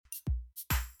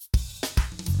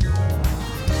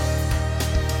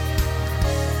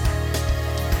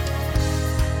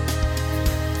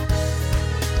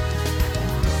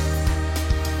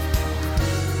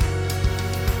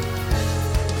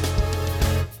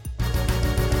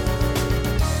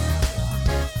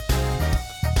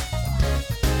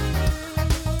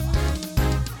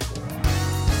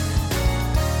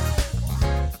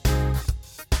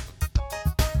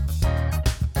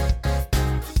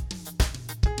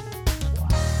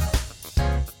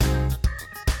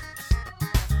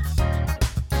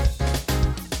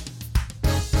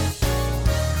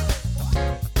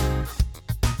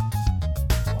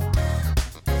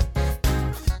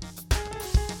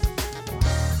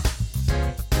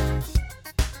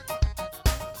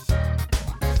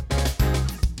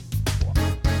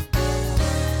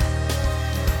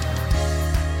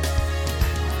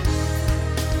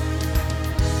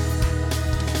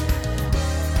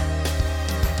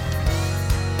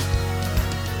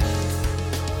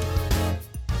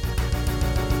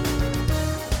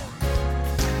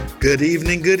Good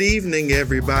evening,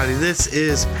 everybody. This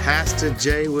is Pastor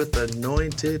Jay with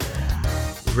Anointed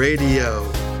Radio.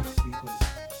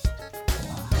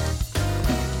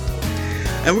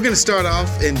 And we're going to start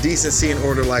off in decency and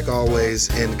order like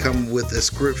always and come with a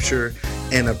scripture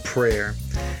and a prayer.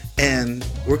 And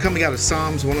we're coming out of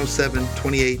Psalms 107,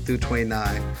 28 through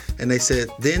 29. And they said,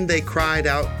 "Then they cried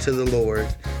out to the Lord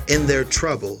in their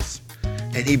troubles,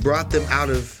 and he brought them out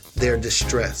of their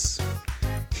distress.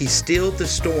 He stilled the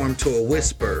storm to a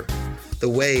whisper. The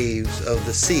waves of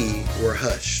the sea were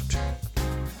hushed."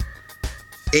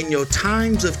 In your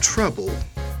times of trouble,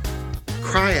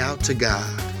 cry out to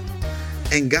God,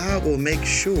 and God will make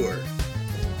sure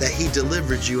that he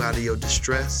delivers you out of your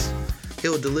distress.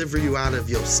 He'll deliver you out of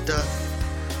your stuff,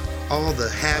 all the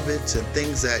habits and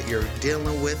things that you're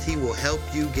dealing with. He will help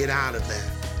you get out of that.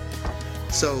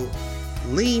 So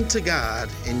lean to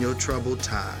God in your troubled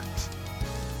times.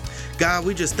 God,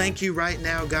 we just thank you right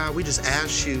now, God. We just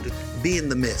ask you to be in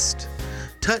the midst.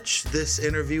 Touch this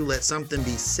interview. Let something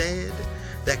be said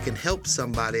that can help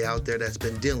somebody out there that's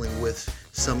been dealing with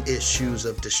some issues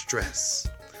of distress.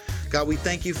 God, we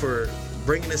thank you for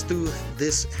bringing us through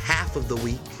this half of the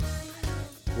week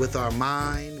with our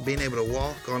mind, being able to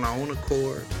walk on our own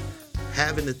accord,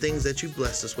 having the things that you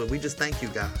blessed us with. We just thank you,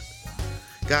 God.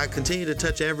 God, continue to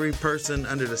touch every person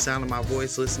under the sound of my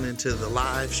voice listening to the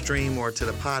live stream or to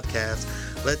the podcast.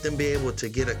 Let them be able to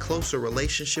get a closer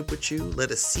relationship with you.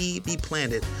 Let a seed be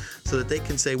planted so that they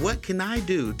can say, "What can I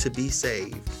do to be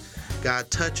saved?" God,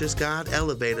 touch us, God,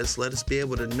 elevate us. Let us be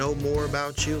able to know more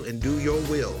about you and do your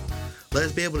will. Let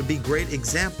us be able to be great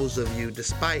examples of you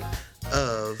despite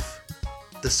of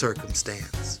the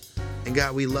circumstance. And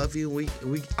God, we love you, we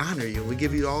honor you, we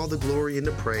give you all the glory and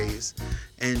the praise.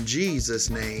 In Jesus'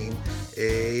 name,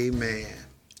 amen.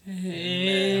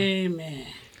 Amen.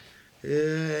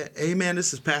 Amen.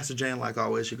 This is Pastor Jay, and like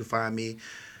always, you can find me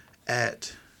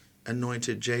at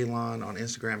Anointed Jaylon on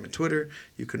Instagram and Twitter.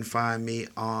 You can find me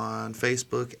on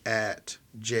Facebook at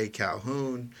J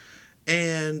Calhoun.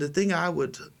 And the thing I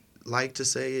would like to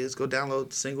say is go download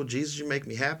the single Jesus You Make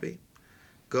Me Happy.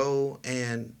 Go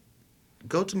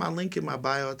to my link in my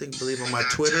bio, believe on my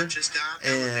Twitter,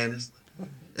 and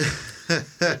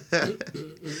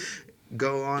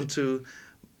go on to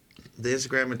the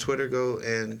Instagram and Twitter. Go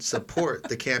and support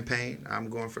the campaign. I'm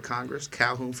going for Congress,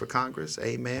 Calhoun for Congress,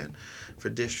 amen, for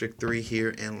District 3 here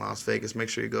in Las Vegas. Make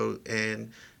sure you go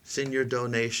and send your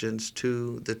donations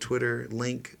to the Twitter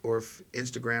link or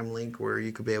Instagram link where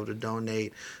you could be able to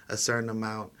donate a certain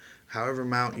amount. However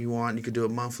amount you want, you could do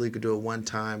it monthly, you could do it one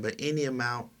time, but any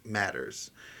amount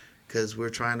matters because we're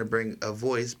trying to bring a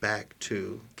voice back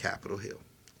to Capitol Hill.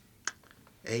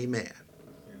 Amen.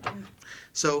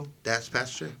 So that's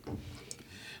Pastor Jay.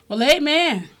 Well,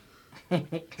 amen.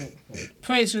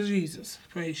 Praise you, Jesus.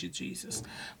 Praise you, Jesus.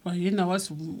 Well, you know, it's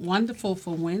wonderful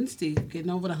for Wednesday, getting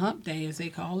over the hump day, as they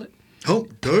call it.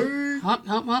 Hump day.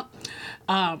 Hump.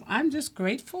 I'm just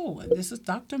grateful. This is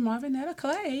Dr. Marvinetta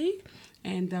Clay.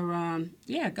 And,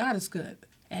 God is good.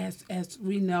 As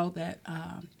we know that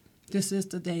this is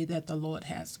the day that the Lord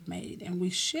has made, and we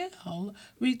shall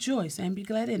rejoice and be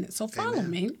glad in it. So follow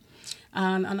me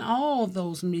on all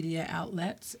those media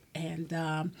outlets and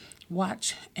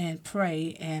watch and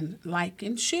pray and like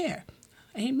and share.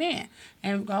 Amen.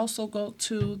 And also go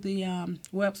to the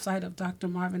website of Dr.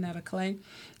 Marvinetta Clay.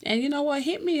 And you know what?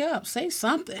 Hit me up. Say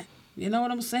something. You know what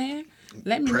I'm saying?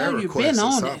 Let me know you've been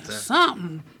on it.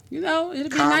 Something. You know,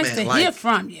 it'd be nice to hear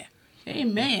from you.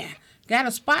 Amen. Got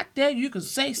a spot there, you can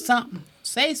say something.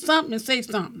 Say something and say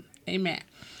something. Amen.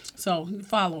 So,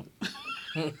 follow.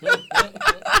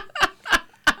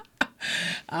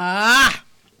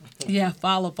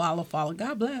 Follow.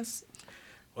 God bless.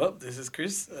 Well, this is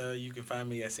Chris. You can find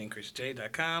me at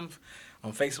singchrisj.com,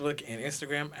 on Facebook and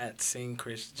Instagram at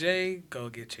singchrisj. Go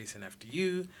get chasing after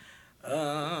you.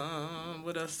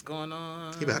 What else is going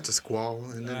on? He about to squall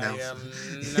and announce.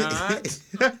 I am not.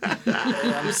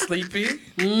 I'm sleepy.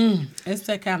 It's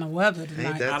that kind of weather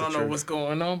tonight. I don't know what's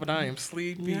going on, but I am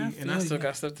sleepy, and I still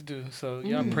got stuff to do. So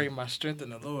y'all pray my strength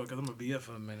in the Lord, because I'm going to be up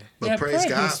for a minute. But praise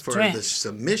God for the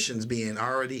submissions being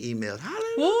already emailed.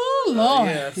 Hallelujah. Oh,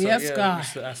 Lord. God.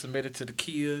 I submitted to the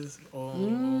Kias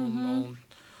on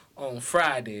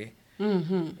Friday.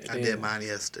 I did mine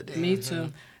yesterday. Me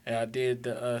too. And I did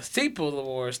the Steeple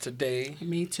Awards today.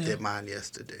 Me too. Did mine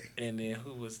yesterday. And then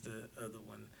who was the other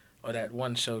one? Or that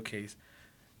one showcase.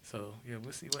 So, yeah,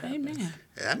 we'll see what happens. Amen.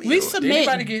 I mean, We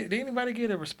submit. Did anybody get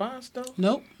a response, though?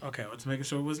 Nope. Okay, I was making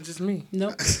sure it wasn't just me.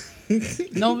 Nope.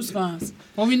 No response.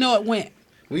 Well, we know it went.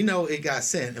 We know it got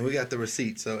sent, and we got the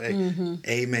receipt. So, hey,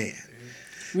 amen.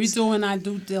 We doing our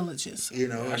due diligence. You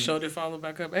know, I showed it follow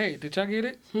back up. Hey, did y'all get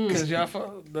it? Because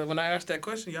when I asked that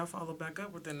question, y'all follow back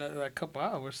up within a couple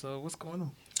hours. So what's going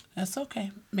on? That's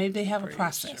okay. Maybe they have a Praise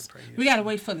process. you, praise We got to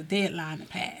wait for the deadline to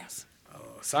pass. Oh,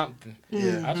 something.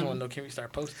 Yeah. I just want to know, can we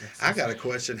start posting? I got a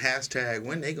question. Hashtag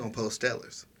when they gonna post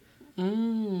Stellars?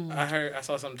 I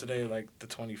saw something today, like the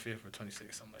 25th or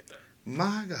 26th, something like that.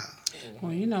 My God.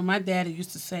 Well, you know, my daddy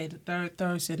used to say the third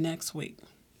Thursday next week.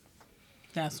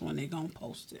 That's when they going to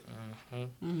post it.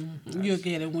 You'll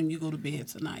get it when you go to bed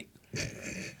tonight.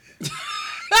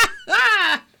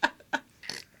 I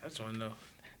just want to know.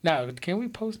 Now, can we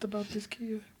post about this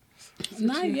kid?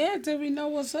 Not yet. Did we know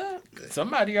what's up?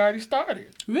 Somebody already started.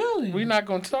 Really? We're not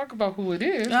going to talk about who it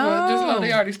is, but just know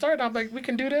they already started. I'm like, we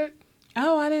can do that?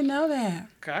 Oh, I didn't know that.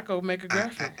 I go make a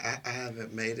graphic. I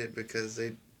haven't made it because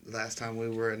last time we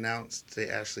were announced, they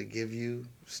actually give you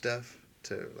stuff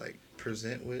to like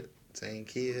present with, saying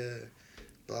Kia,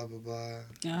 blah blah blah.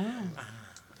 Oh.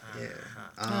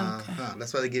 Yeah. Okay.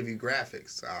 That's why they give you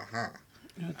graphics.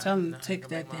 Tell them to take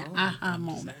that aha I'm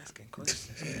moment. just asking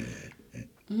questions.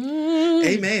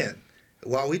 Amen.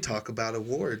 While we talk about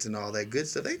awards and all that good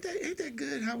stuff, ain't that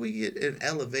good? How we get an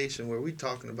elevation where we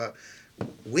talking about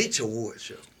which award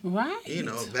show? Right. You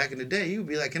know, back in the day, you'd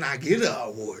be like, "Can I get an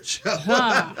award show?"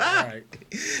 Huh. All right.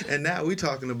 And now we're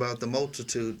talking about the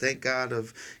multitude. Thank God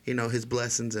of, you know, his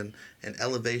blessings and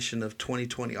elevation of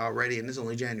 2020 already, and it's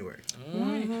only January.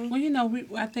 Right. Well, you know,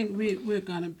 I think we're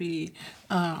going to be,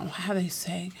 how they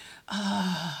say,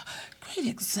 great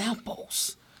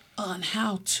examples on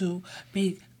how to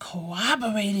be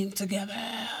cooperating together.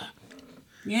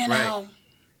 You know? Right.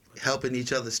 Helping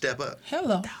each other step up.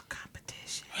 Hello. Without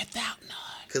competition. Without none.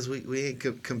 Because we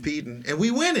ain't competing. And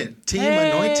we winning. Team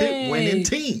anointed, winning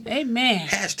team. Amen.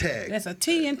 Hashtag. That's a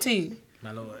T and T.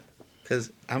 My Lord.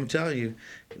 Because I'm telling you,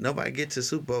 nobody gets to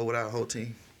Super Bowl without a whole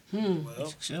team.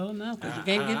 Well, Sure enough, because you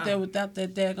can't get there without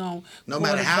that daggone No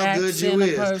matter how good you quarterback,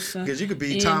 is. center person, Because you could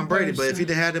be in Tom Brady, but if person. you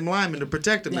didn't have them linemen to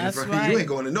protect him in That's front, right. you ain't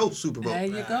going to no Super Bowl. There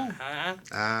you go.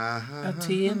 A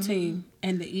T and T,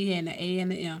 and the E and the A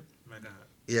and the M. my God.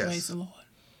 Praise Yes. the Lord.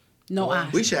 No I.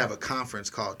 We should have a conference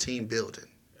called Team Building.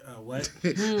 What?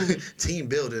 Team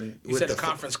Building. You said a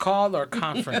conference call or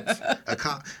conference? A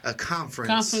conference.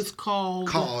 Conference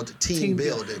called Team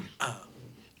Building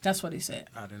That's what he said.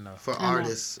 I didn't know. for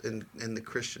artists in the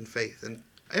Christian faith and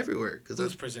everywhere. Cause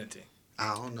Who's presenting?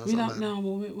 I don't know. We don't somebody- know,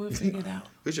 but we'll figure it out.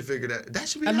 We should figure that. That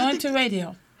should be. Anointed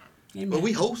Radio. Amen. Well,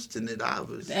 we hosting it,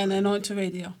 obviously. And Anointed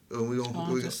Radio. And we I'm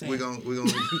gonna just we saying.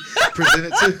 gonna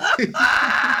present it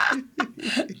to.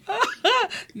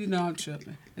 You know I'm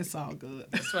tripping. It's all good.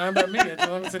 That's fine about me. That's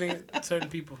why I'm sitting at certain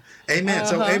people. Amen.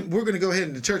 So we're gonna go ahead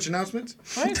into church announcements.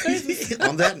 Right, Jesus.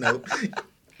 On that note,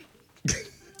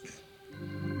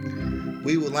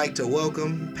 we would like to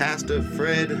welcome Pastor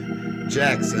Fred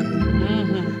Jackson.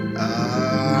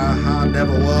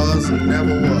 Never was,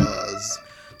 never was.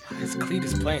 His cleat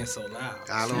is playing so loud.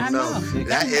 I don't I know. know.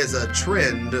 That is a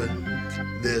trend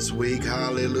this week.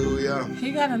 Hallelujah.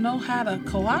 He got to know how to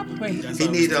cooperate. That's He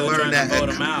why need we're to still learn trying that. to vote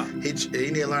him out.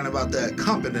 He need to learn about the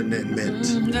accompaniment.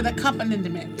 The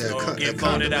accompaniment. The Or get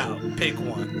voted out. Pick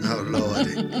one. Oh, Lord.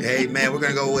 Hey, man, we're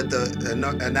going to go with the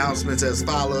announcements as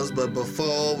follows. But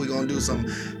before, we're going to do some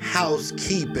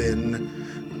housekeeping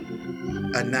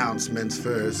announcements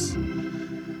first.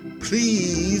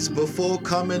 Please, before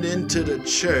coming into the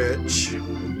church,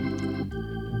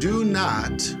 do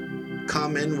not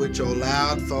come in with your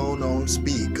loud phone on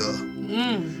speaker.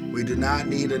 We do not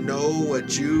need to know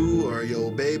what you or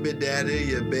your baby daddy,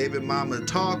 your baby mama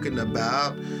talking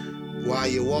about while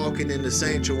you're walking in the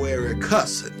sanctuary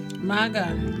cussing. My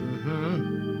God.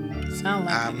 Sound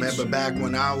like I an remember issue. back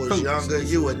when I was younger,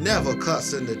 you would never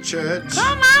cuss in the church.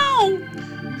 Come on.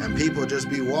 And people just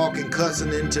be walking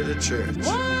cussing into the church.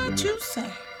 What you say?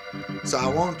 So I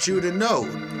want you to know,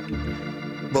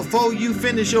 before you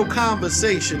finish your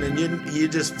conversation and you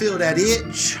just feel that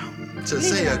itch to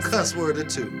say a cuss word or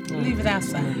two, Leave it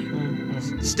outside.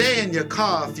 stay in your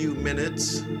car a few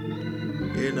minutes.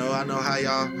 You know, I know how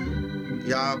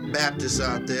y'all Baptists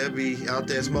out there be out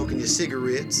there smoking your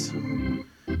cigarettes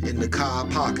in the car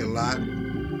parking lot.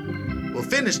 Well,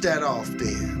 finish that off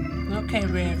then. Okay,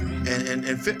 Reverend.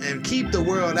 And keep the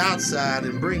world outside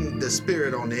and bring the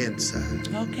spirit on the inside.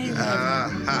 Okay,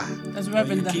 Reverend. That's You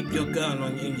Reverend. keep your gun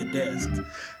in your desk. and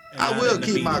I not will in the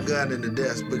keep my meeting. gun in the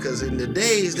desk because in the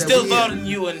days that Still we voting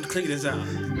you and Cletus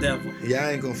out, devil. yeah,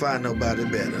 I ain't gonna find nobody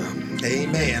better.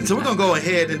 Amen. So we're gonna go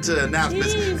ahead into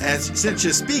announcements. Jesus. And since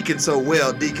you're speaking so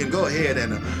well, Deacon, go ahead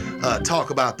and talk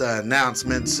about the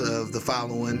announcements of the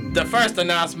following. The first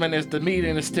announcement is the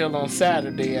meeting is still on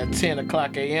Saturday at 10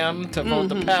 o'clock a.m. to vote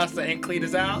the pastor and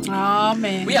Cletus out. Oh,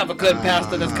 man. We have a good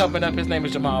pastor that's coming up. His name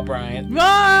is Jamal Bryant. What?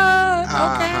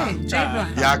 Okay. Jay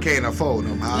Brown. Y'all can't afford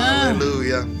them.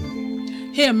 Hallelujah.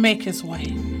 He'll make his way.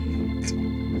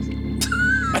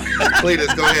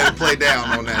 Cletus, go ahead and play down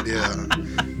on that. Yeah.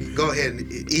 Go ahead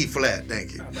and E flat.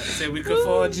 Thank you. I said we could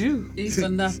afford you. Eat for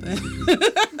nothing.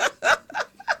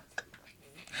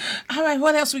 All right,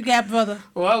 what else we got, brother?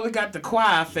 Well, we got the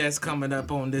Choir Fest coming up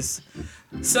on this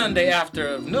Sunday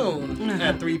afternoon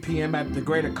at 3 p.m. at the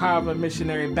Greater Carver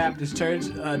Missionary Baptist Church.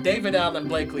 David Allen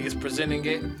Blakely is presenting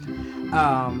it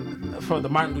for the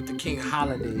Martin Luther King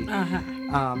holiday.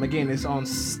 Again, it's on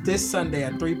this Sunday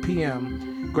at 3 p.m.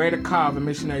 Greater Carver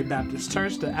Missionary Baptist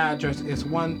Church. The address is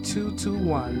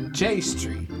 1221 J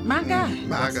Street. My God.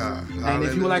 My God. And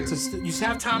if you would like to, you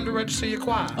have time to register your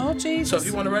choir. Oh, Jesus. So if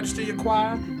you want to register your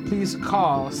choir, please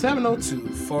call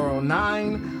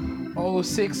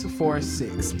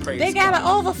 702-409-0646. Praise They got God. an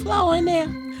overflow in there.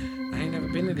 I ain't never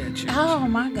been to that church. Oh,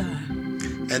 my God.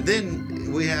 And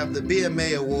then we have the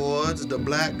BMA Awards, the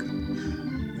Black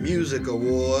Music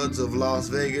Awards of Las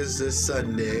Vegas this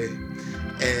Sunday.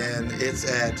 And it's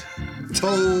at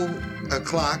 4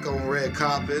 o'clock on red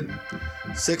carpet,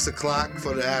 6 o'clock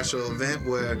for the actual event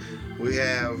where we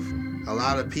have a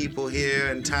lot of people here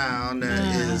in town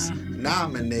that is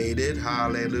nominated.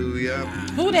 Hallelujah.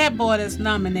 Who that boy that's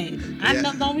nominated?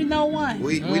 Don't we know one?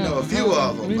 We know a few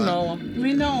of them. We know him.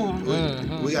 We know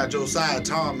him. We got Josiah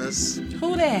Thomas.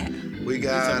 Who that? We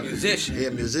got He's a musician. a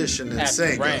musician and At the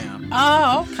singer. Ram.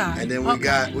 Oh, okay. And then we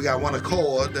got One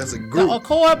Accord. That's a group the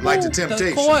Accord like the group,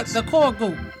 Temptations. The core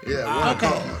group. Yeah, One Okay.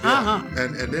 Accord. Yeah. Uh-huh.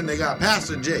 And then they got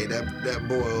Pastor J, that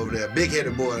boy over there, big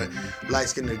headed boy, light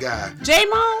skinned guy. J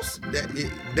Moss?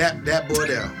 That boy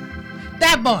there.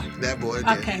 That boy. That boy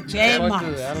there. Okay, J Boy, Moss.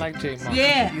 good. I like J. Moss.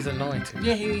 Yeah. He's anointed.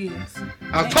 Yeah, he is.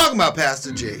 I was talking about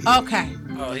Pastor J. Okay.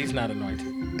 Oh, he's not anointed.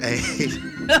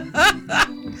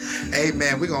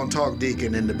 Amen. We're going to talk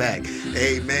deacon in the back.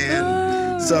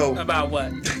 Amen. So About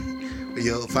what?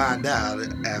 you'll find out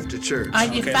after church. Are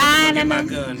you Okay, finding let me them?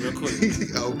 go get my gun real quick.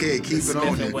 Okay, keep it Smith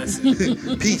on and you.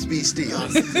 Wesson. Peace be still.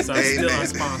 So I'm still Amen.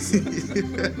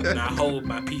 unsponsored. And I hold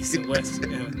my Peace and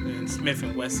Wesson and Smith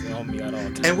and Wesson on me at all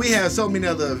times. And we have so many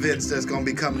other events that's going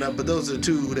to be coming up, but those are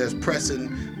two that's pressing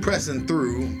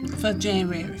through For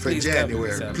January. for Please govern January.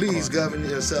 yourself Please govern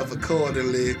yourself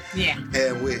accordingly. Yeah.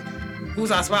 And Who's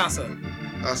our sponsor?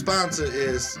 our sponsor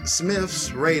is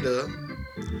Smith's Radar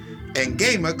and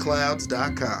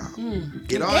GamerClouds.com.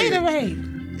 Get all your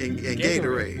Gatorade. and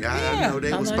Gatorade. I know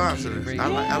they I were like sponsoring. Gatorade. I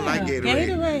like Yeah, Gatorade.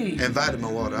 Gatorade. And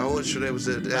vitamin water. I was sure there was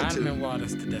that too. Vitamin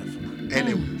water's the devil.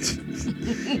 And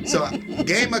so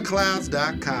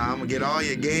GamerClouds.com. Get all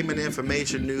your gaming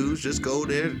information news. Just go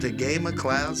there to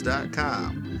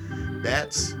GamerClouds.com.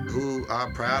 That's who our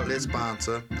proudly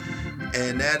sponsor.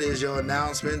 And that is your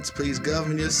announcements. Please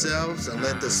govern yourselves and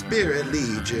let the Spirit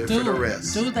lead you for the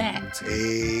rest. Do that.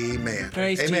 Amen.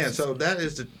 Praise Amen. Jesus. So that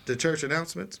is the church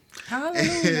announcements.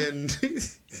 Hallelujah. And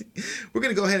we're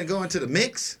going to go ahead and go into the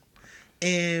mix.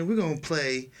 And we're going to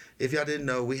play, if y'all didn't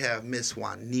know, we have Miss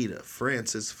Juanita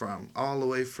Francis from all the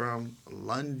way from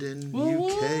London, Woo-woo.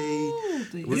 UK.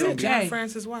 The We're Is gonna it be- John UK.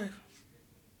 Francis' wife?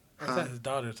 Or is that his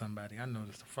daughter or somebody? I know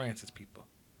it's the Francis people.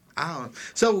 I don't know.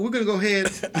 So we're going to go ahead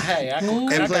Hey, I and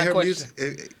got play a her question.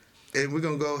 music. And we're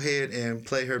going to go ahead and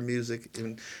play her music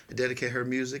and dedicate her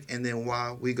music. And then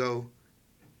while we go,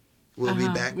 we'll be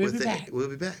back We'll with be it. back. We'll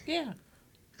be back. Yeah.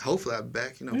 Hopefully I'll be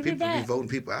back. You know, We'll be people be back. voting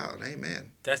people out.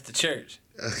 Amen. That's the church.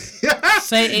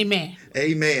 Say amen.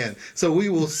 Amen. So we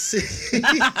will see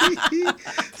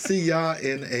y'all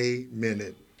in a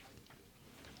minute.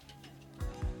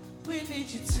 We need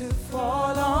you to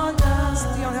fall on us.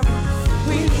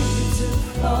 We need you to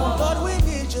fall. Lord, we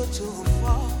need you to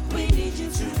fall. We need you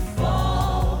to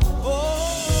fall.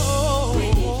 Oh, we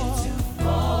need you to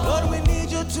fall. Lord, we need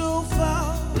you to fall.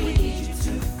 We need you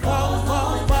to fall.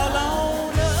 Fall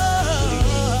on us.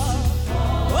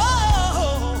 Oh,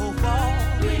 fall.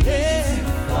 We need you to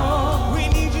fall. We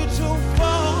need you to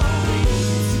fall.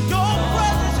 Your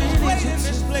presence is great in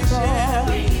this place, yeah.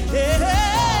 Yeah.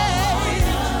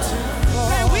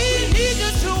 We need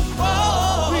you to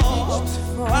fall.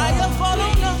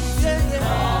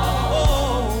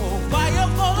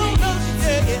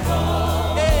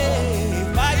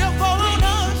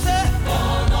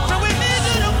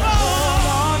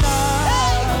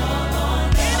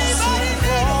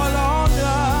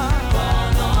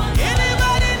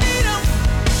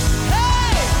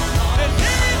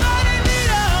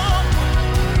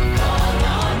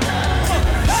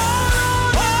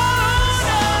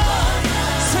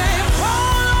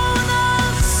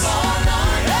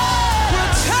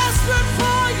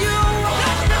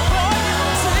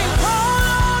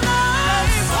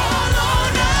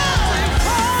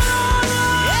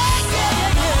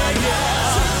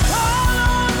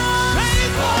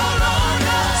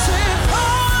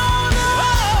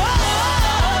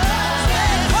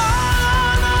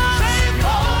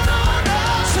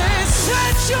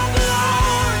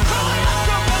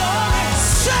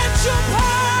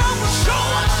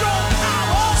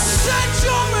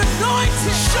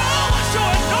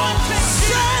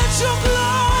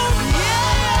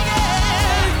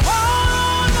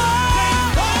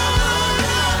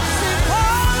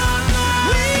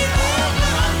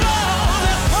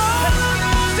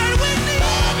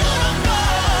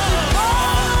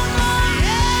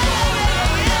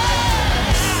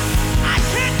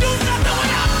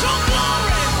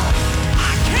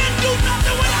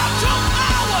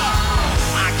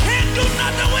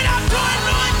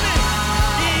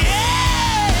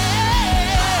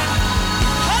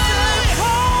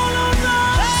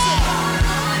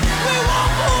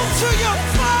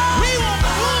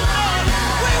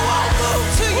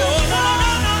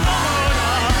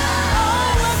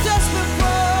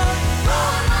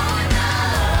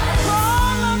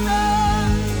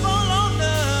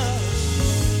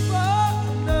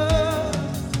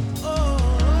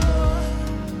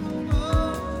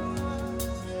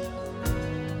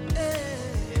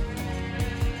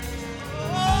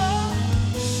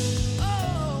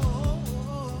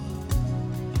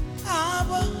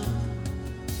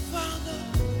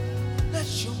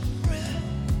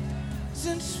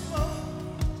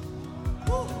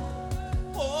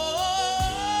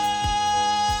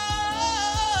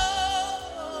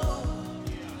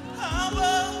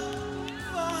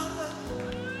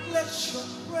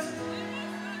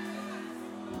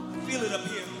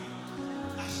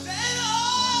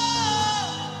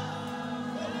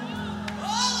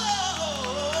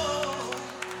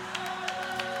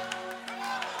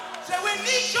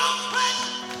 It's your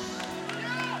presence.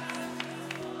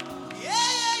 Yeah,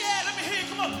 yeah, yeah. Let me hear you.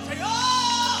 Come on. Say,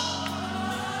 oh,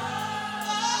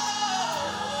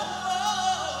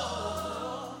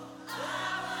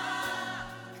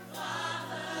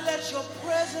 let your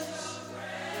presence.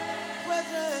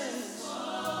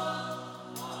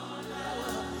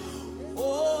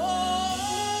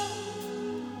 Oh,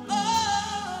 oh,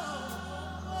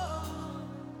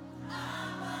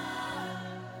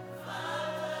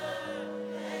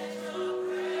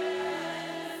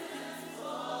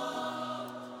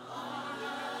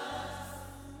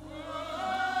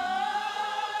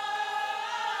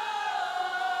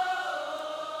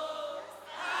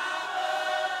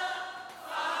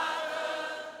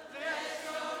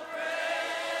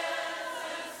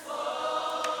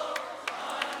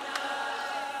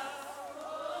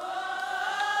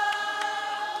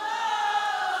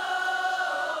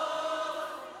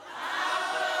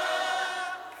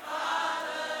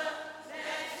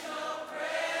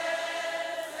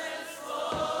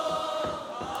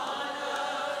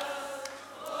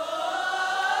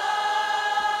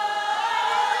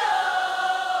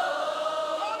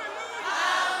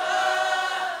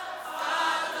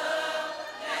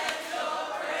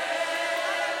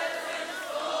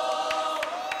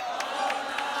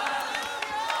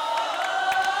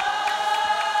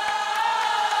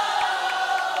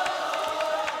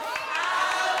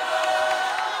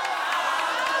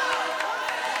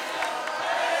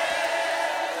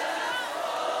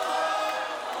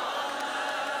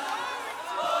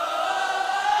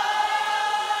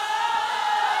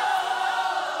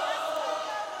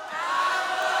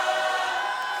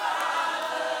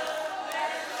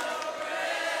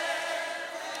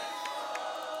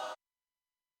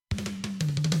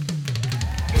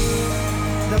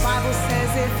 The Bible says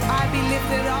if I be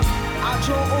lifted up, I'll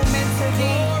draw all men to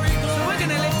thee. So we're going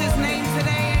to lift his name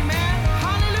today, amen.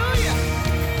 Hallelujah.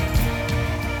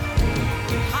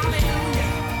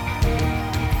 Hallelujah.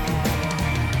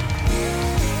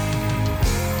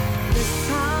 The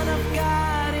Son of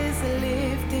God is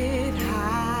lifted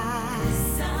high. The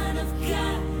Son of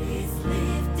God is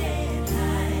lifted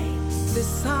high. The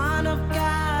Son of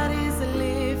God is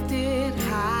lifted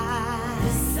high.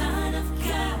 The Son of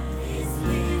God is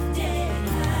lifted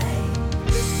high.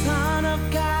 The Son of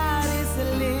God is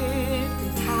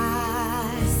lifted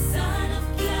high.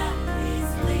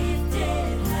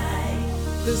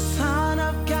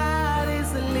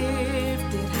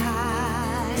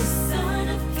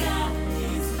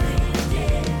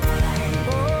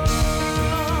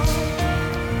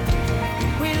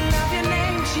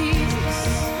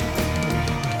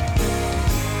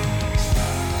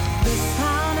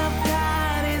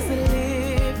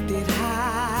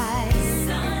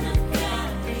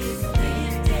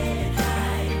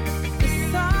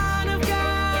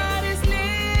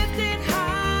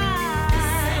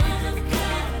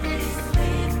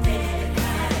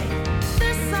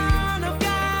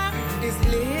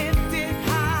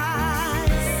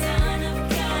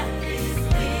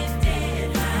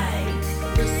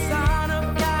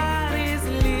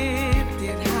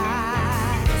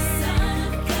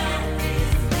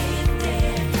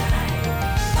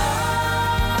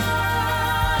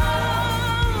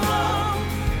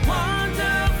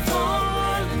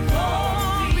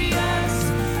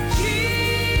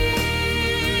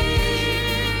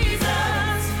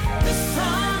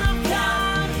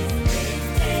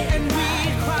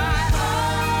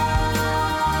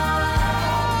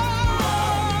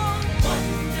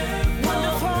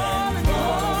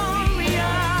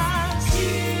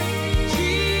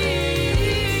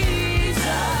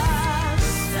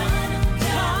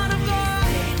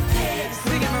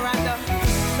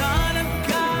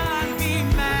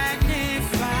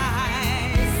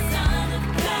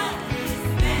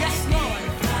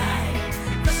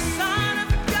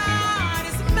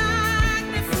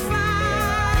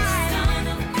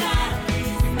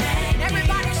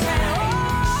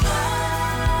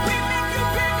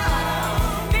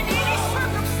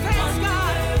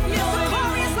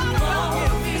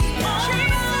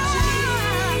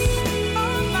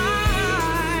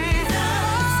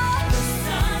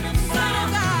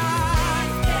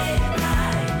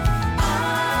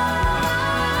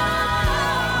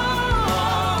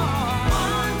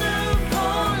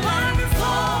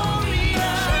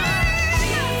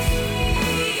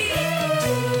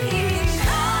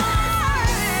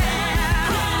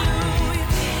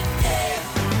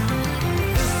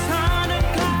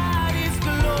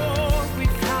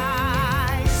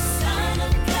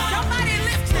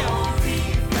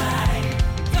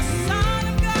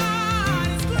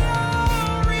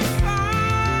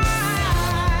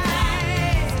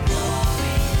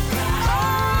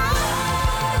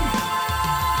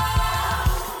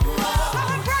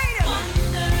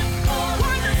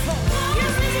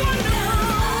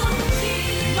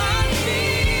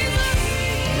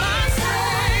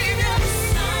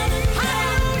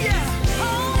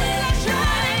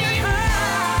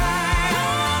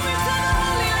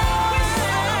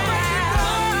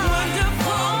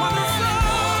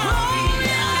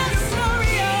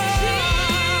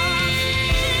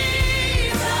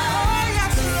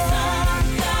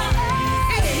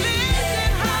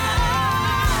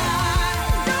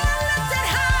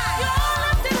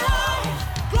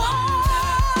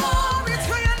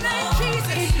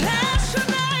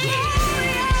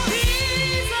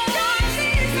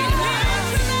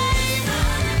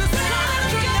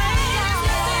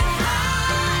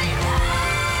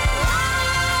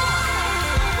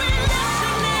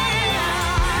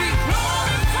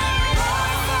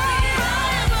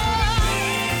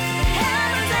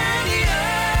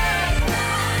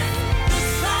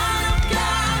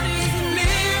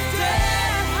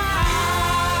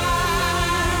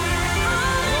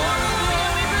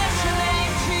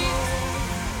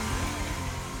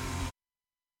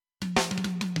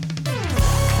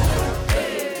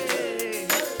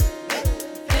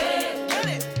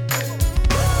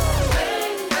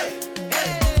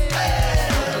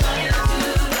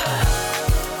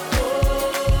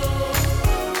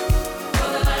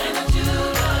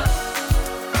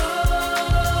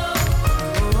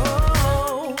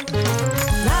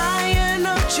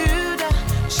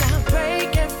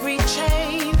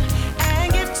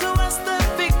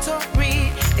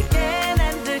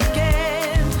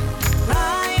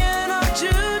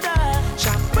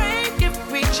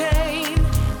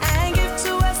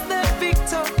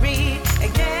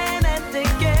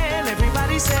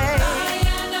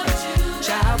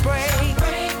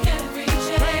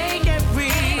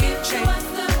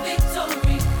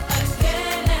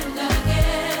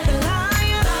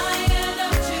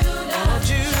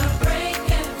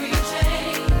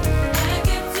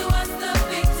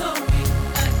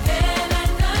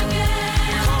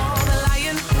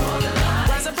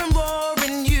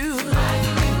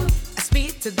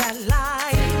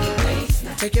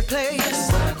 Take your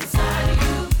place.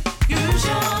 Use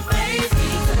your faith.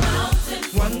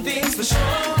 One thing's for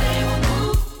sure.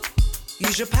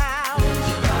 Use your power.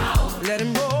 Let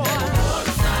him roar.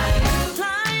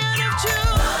 Lion of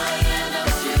Judah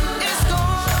is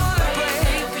gonna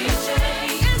break.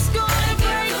 It's gonna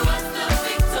break.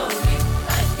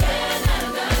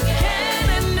 Again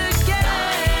and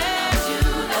again.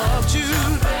 Of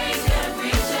Judah. Break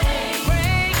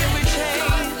every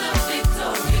chain.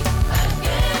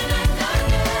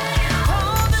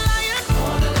 Call the lion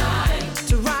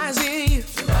to rise in you.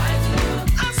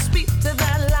 I speak to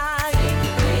that lion.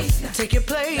 Take your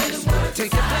place.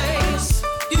 Take your place.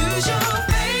 Use your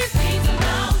faith.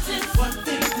 One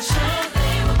thing for sure.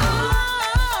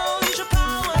 Oh, use your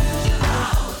power.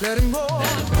 Let him roar.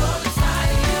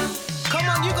 Come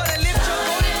on, you gotta lift your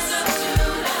voice.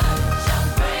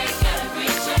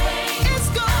 It's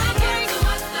gonna break.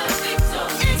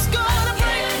 It's gonna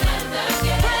break.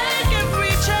 Break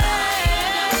every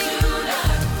chain.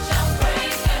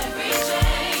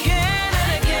 Again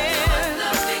and again.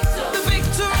 The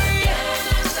victory.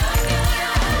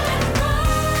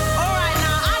 All right,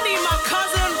 now I need my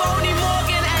cousin Boney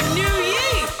Morgan and New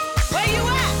Yee. Where you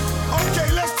at?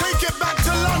 Okay, let's take it back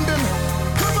to London.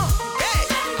 Come on. Hey.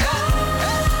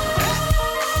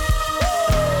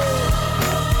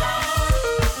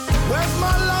 Where's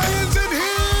my lions in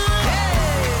here?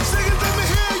 Sing it, let me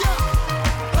hear ya.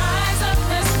 Rise up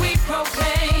as we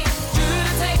proclaim.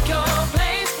 Judah, take your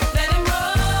place. Let him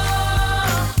roar.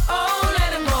 Oh,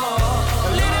 let him roar. A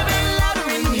little bit louder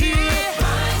in here.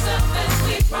 Rise up as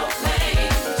we proclaim.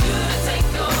 Judah, take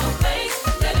your place.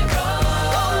 Let him roar.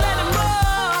 Oh, let him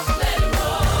roar. Let him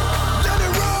roar. Let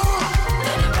it roar.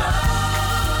 Let him roar.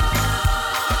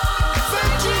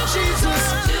 Thank you, Jesus.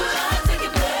 Judah, take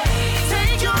your place.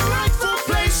 Take your rightful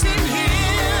place in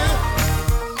here.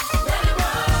 Let him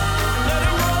roar. Let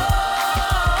him roar.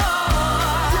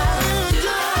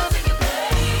 Yeah.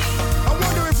 I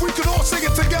wonder if we could all sing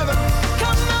it together.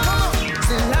 Come on.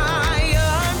 The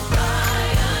lion.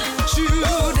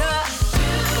 Judah.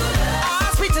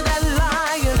 I speak to that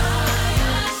lion.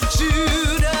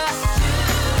 Judah.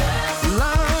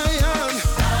 Lion.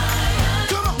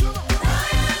 Come on.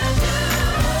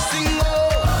 Sing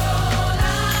oh.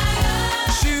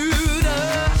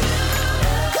 Judah.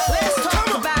 Let's talk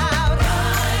about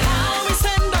how we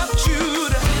send up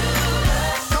Judah.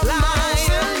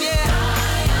 Lion, yeah.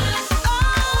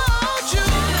 Oh,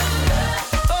 Judah.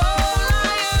 Oh,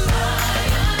 lion.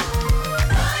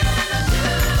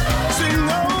 Sing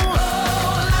oh.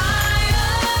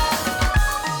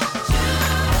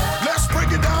 Let's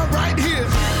break it down right here.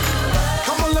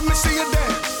 Come on, let me see you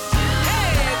dance.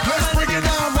 Let's break it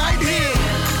down right here.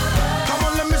 Come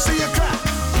on, let me see you clap.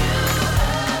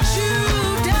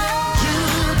 Judah.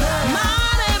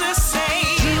 Mighty to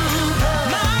save.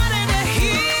 Mighty to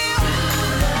heal.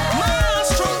 My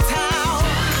strong tower.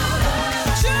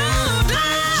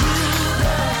 Judah.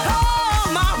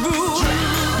 Oh, my rule.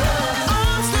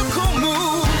 Obstacle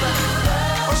move.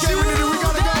 Okay, we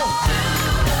gotta go.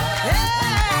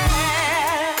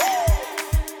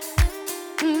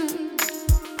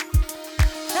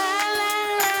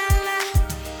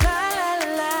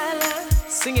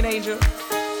 Sing it, Angel.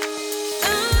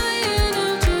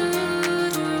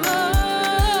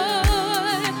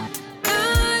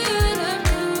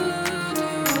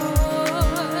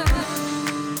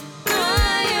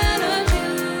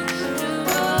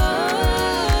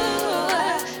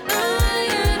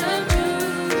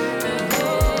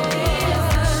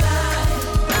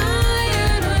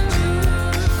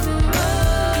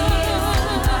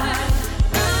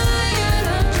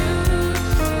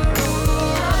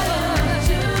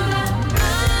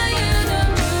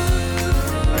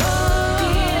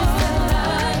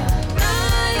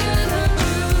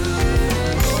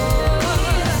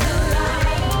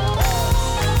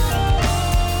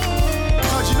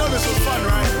 Cause you know this was fun,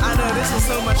 right? I know this is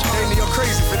so much fun. Amy, you're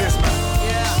crazy for this, man.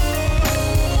 Yeah,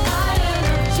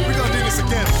 We're gonna do this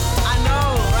again. I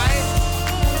know, right?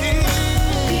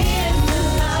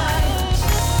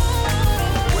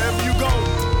 Wherever you go,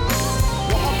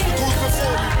 what obstacles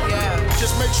before you, Yeah.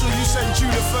 just make sure you send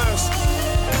Judah first.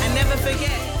 And never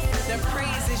forget that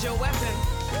praise is your weapon.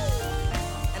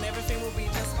 And everything will be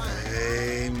just fine.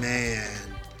 Amen.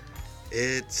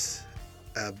 It's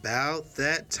about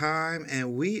that time,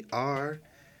 and we are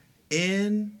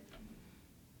in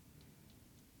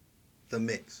the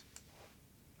mix.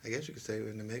 I guess you could say we're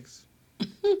in the mix.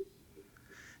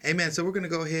 Amen. So we're going to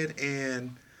go ahead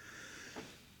and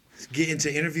get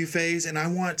into interview phase, and I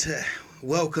want to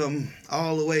welcome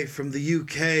all the way from the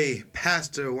UK,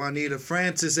 Pastor Juanita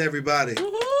Francis, everybody.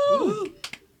 Woo-hoo.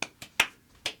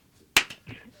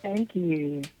 Thank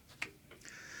you.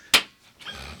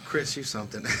 Chris, you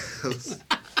something else.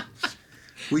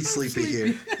 We sleepy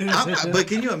here. But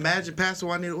can you imagine, Pastor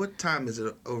Juanita, what time is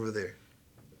it over there?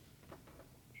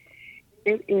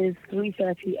 It is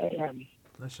 3:30 a.m.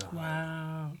 Bless your heart.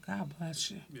 Wow. God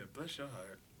bless you. Yeah, bless your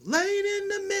heart. Late in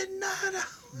the midnight hour.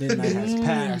 Midnight has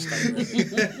passed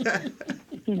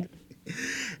already.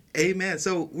 Amen.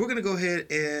 So we're going to go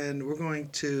ahead and we're going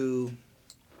to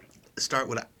start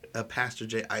with a Pastor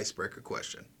J icebreaker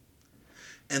question.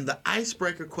 And the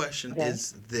icebreaker question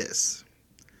is this.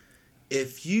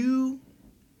 If you...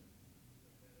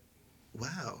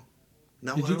 Wow.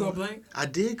 No, Did you go blank? I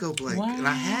did go blank. Wow. And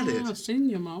I had it.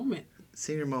 Senior moment.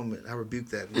 Senior moment. I rebuke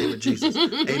that in the name of Jesus.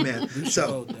 Amen.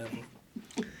 So, devil.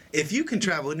 if you can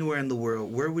travel anywhere in the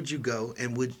world, where would you go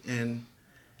and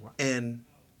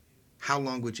how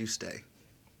long would you stay?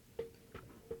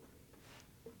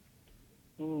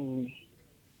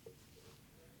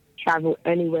 Travel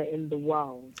anywhere in the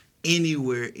world.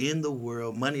 Anywhere in the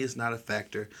world. Money is not a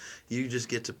factor. You just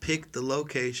get to pick the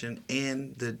location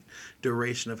and the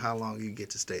duration of how long you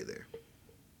get to stay there.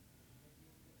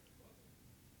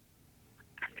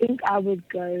 I think I would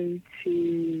go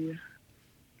to...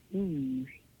 I'm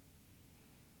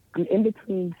in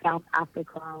between South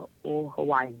Africa or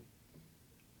Hawaii.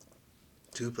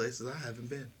 Two places I haven't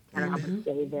been. And I Amen. would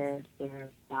stay there for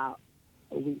about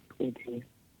a week or two.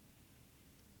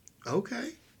 Okay.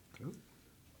 Cool.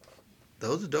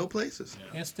 Those are dope places.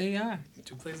 Yes, they are.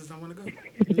 2 places I want to go.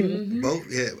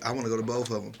 Both. Yeah, I want to go to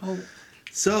both of them. Oh,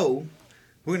 So,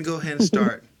 we're going to go ahead and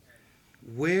start.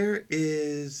 Where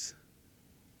is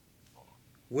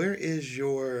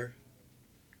your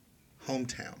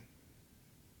hometown?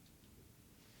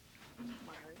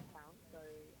 My hometown. So,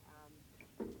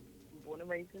 I'm born and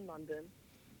raised in London.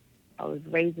 I was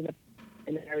raised in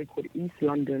an area called East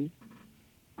London,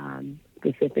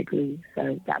 specifically.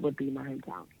 So that would be my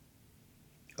hometown.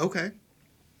 Okay.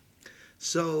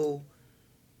 So,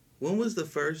 when was the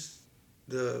first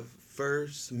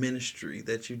ministry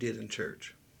that you did in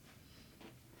church?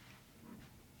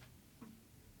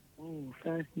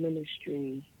 First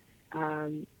ministry.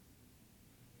 Well,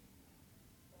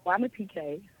 I'm a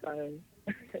PK, so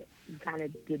you kind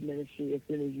of did ministry as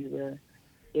soon as you were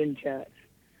in church.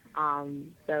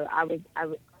 So I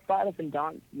started off in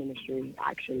dance ministry,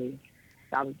 actually.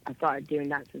 So I started doing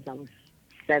that since I was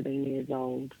 7 years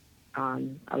old. I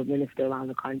would minister around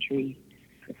the country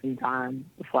for some time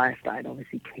before I started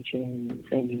obviously preaching and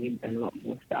singing and a lot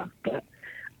more stuff. But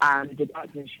the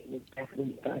dance ministry was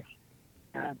definitely the first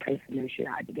place of ministry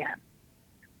I began.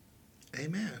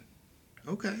 Amen.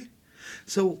 Okay.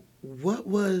 So, what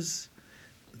was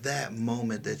that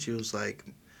moment that you was like,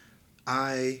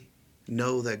 I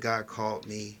know that God called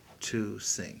me to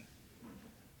sing?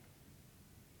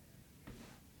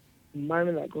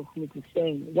 Moment that God called me to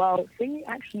sing. Well, singing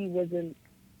actually wasn't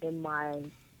in my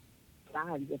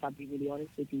plans, if I'd be really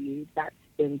honest with you. That's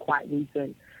been quite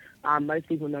recent. Most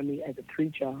people know me as a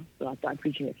preacher, so I started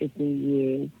preaching at 15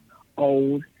 years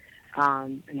old,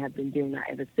 and have been doing that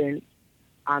ever since.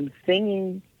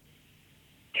 Singing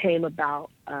came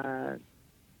about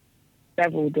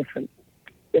several different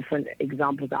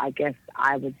examples that I guess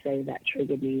I would say that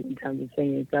triggered me in terms of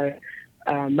singing. So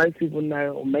most people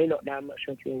know or may not know, I'm not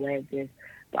sure if you're aware of this,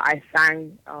 but I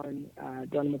sang on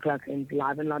Donnie McClurkin's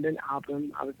Live in London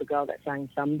album. I was the girl that sang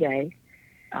Someday.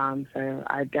 So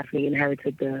I definitely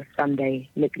inherited the Someday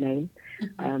nickname,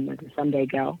 as a Someday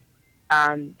girl.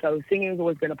 So singing has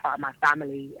always been a part of my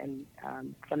family and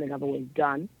something I've always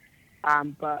done.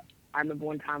 But I remember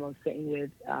one time I was sitting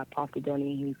with Pastor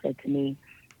Donnie. He said to me,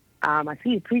 I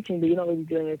see you preaching, but you're not really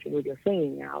doing anything with your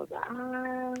singing. And I was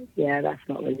like, yeah, that's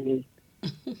not really me.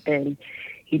 And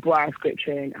he brought out a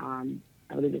scripture, and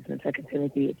I believe it's in 2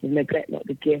 Timothy. It says, neglect not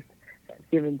the gift that's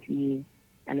given to you,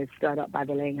 and it's stirred up by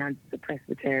the laying hands of the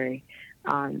presbytery.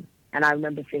 And I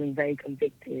remember feeling very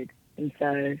convicted. And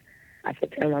so I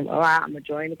said to him, all right, I'm going to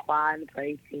join the choir and the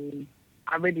praise team.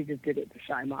 I really just did it to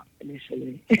shut him up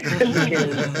initially.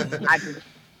 Because I just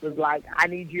was like, I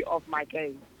need you off my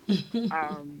case.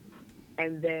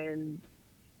 And then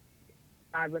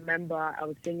I remember I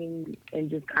was singing and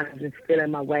just kind of just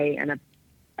feeling my way. And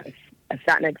I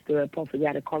sat next to a pastor. We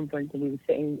had a conference and we were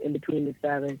sitting in between the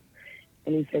service.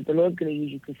 And he said, the Lord's going to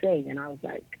use you to sing. And I was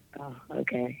like, oh,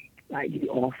 okay, like, you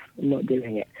off. I'm not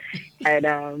doing it. And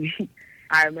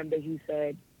I remember he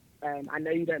said, I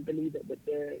know you don't believe it, but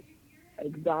the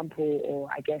example, or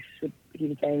I guess he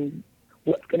was saying,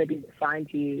 what's going to be the sign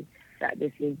to you that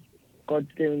this is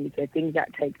God's doing? So things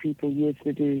that take people years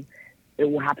to do, it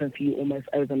will happen for you almost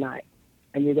overnight.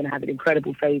 And you're going to have an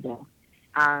incredible favor.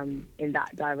 in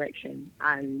that direction.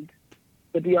 And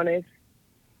to be honest,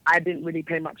 I didn't really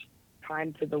pay much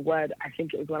time to the word. I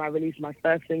think it was when I released my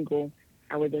first single,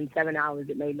 and within 7 hours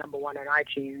it made number one on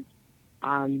iTunes,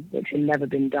 which had never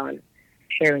been done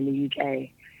here in the UK.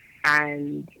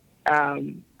 And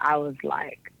I was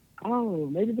like, oh,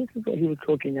 maybe this is what he was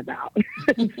talking about.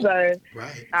 So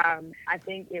Right. I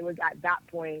think it was at that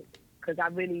point, because I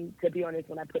really, to be honest,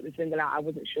 when I put the single out, I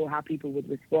wasn't sure how people would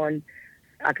respond.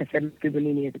 Like I said, people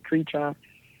knew me as a preacher.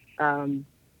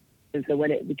 And so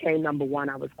when it became number one,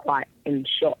 I was quite in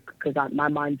shock, because my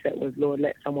mindset was, Lord,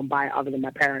 let someone buy it other than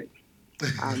my parents.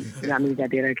 That means I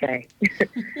did okay.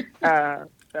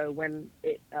 So when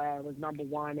it was number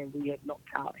one and we had knocked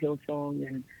out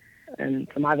Hillsong and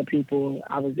some other people,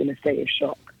 I was in a state of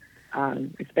shock,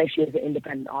 especially as an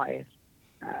independent artist.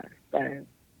 So,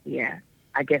 yeah,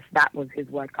 I guess that was his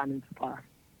word coming to pass.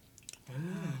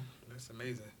 That's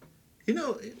amazing. You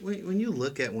know, when you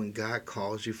look at when God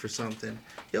calls you for something,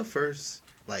 your first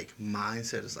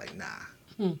mindset is like,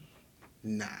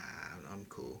 nah, I'm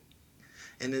cool.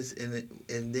 And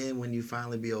then when you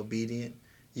finally be obedient,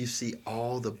 you see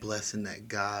all the blessing that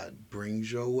God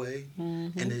brings your way,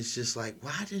 and it's just like,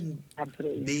 why didn't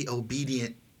Absolutely. be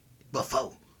obedient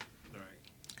before? Right.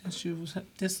 Because you was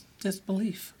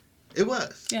disbelief. It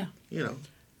was, Yeah. you know,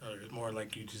 It's more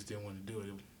like you just didn't want to do it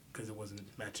because it wasn't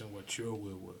matching what your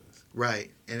will was.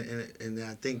 right. And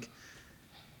I think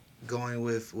going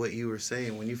with what you were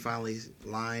saying, when you finally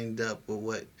lined up with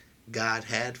what God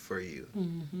had for you,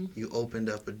 you opened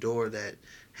up a door that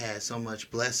had so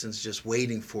much blessings just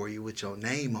waiting for you with your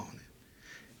name on it.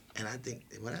 And I think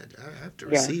I have to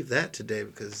receive that today,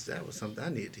 because that was something I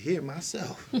needed to hear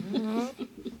myself.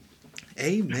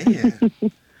 Amen.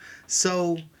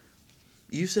 So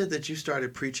you said that you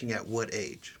started preaching at what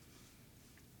age?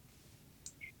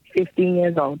 15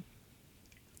 years old.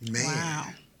 Man. Wow.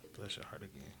 Bless your heart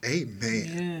again.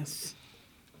 Amen. Yes.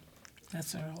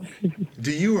 That's early.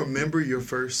 Do you remember your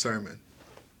first sermon?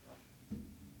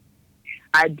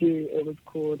 I do. It was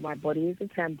called My Body is a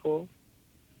Temple.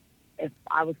 If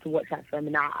I was to watch that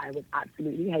sermon now, I would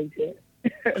absolutely hate it.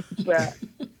 But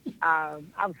I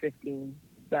was 15,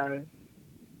 so.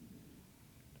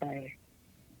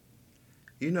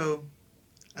 You know,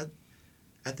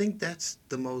 I think that's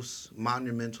the most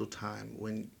monumental time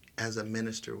when, as a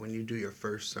minister, when you do your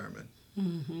first sermon.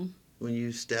 When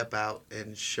you step out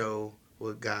and show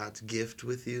what God's gift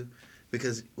with you.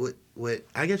 Because what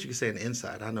I guess you could say an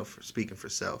inside, I know for speaking for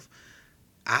self,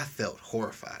 I felt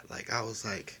horrified. Like, I was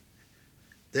like,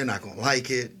 they're not going to like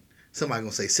it. Somebody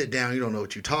going to say, sit down, you don't know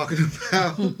what you're talking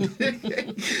about.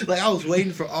 Like, I was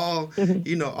waiting for all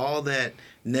that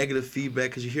negative feedback,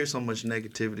 because you hear so much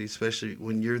negativity, especially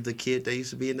when you're the kid that used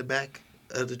to be in the back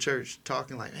of the church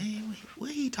talking like, man, what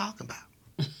are you talking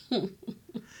about?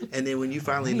 And then when you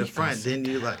finally in the front, then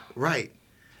you're like, right.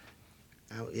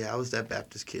 I was that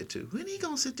Baptist kid too. When are you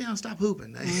going to sit down and stop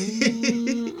hooping?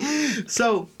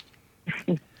 So,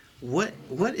 what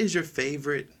is your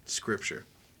favorite scripture?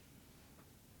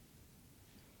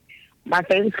 My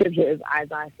favorite scripture is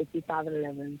Isaiah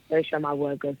 55:11. So shall my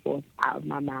word go forth out of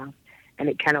my mouth, and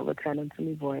it cannot return unto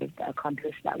me void, but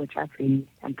accomplish that which I please,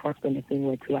 and prosper in the thing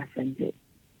whereto I send it.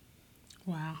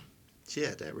 Wow. She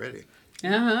had that ready. She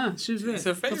was ready. It's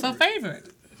her favorite. It's her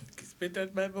favorite. Spit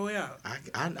that bad boy out.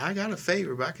 I got a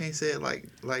favorite, but I can't say it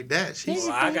like that. She's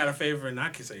Well, I got a favorite, and I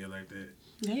can say it like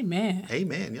that. Amen.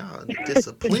 Amen. Y'all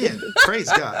disciplined. Praise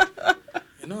God.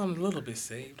 You know, I'm a little bit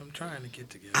saved. I'm trying to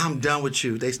get together. I'm done with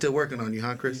you. They still working on you,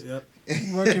 huh, Chris? Yep.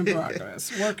 Work in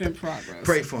progress. Work in progress.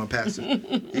 Pray for him, Pastor.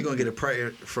 You're going to get a prayer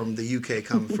from the UK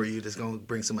coming for you that's going to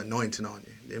bring some anointing on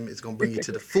you. It's going to bring you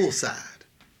to the full side.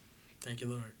 Thank you,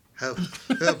 Lord. Help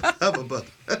a brother.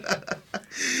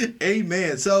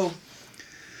 Amen. So,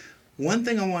 one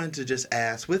thing I wanted to just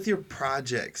ask, with your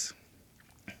projects,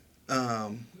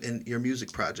 and your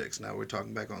music projects, now we're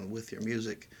talking back on with your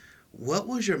music, what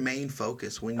was your main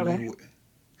focus when you were...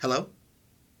 Hello?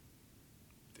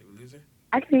 Did we lose her?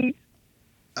 I see.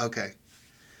 Okay.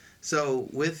 So,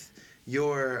 with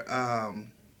your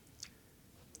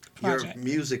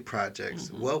music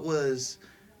projects, what was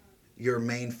your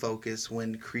main focus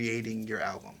when creating your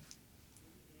album?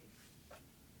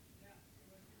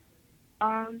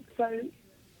 So,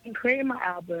 in creating my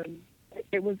album,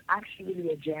 it was actually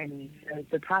really a journey. So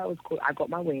the title was called I Got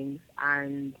My Wings,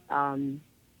 and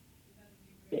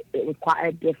it was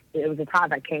it was a title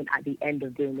that came at the end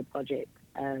of doing the project,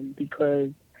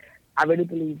 because I really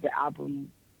believe the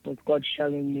album was God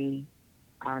showing me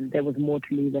there was more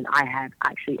to me than I had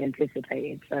actually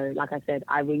anticipated. So, like I said,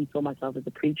 I really saw myself as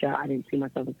a preacher. I didn't see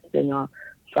myself as a singer,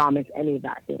 psalmist, any of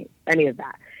that.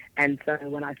 And so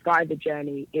when I started the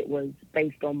journey, it was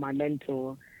based on my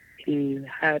mentor who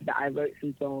heard that I wrote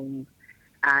some songs,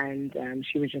 and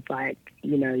she was just like,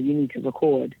 you know, you need to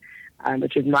record,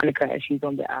 which is Monica. She's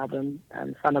on the album,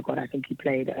 Son of God, I think he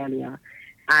played earlier.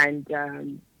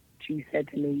 And she said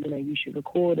to me, you know, you should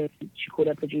record it. She called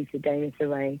her producer, Dana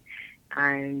Saray,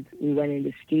 and we went in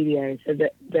the studio. So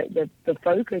the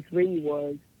focus really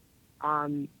was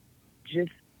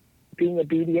just being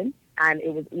obedient, and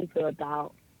it was also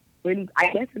about really,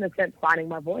 I guess in a sense, finding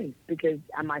my voice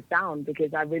and my sound,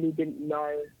 because I really didn't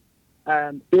know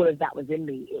all of that was in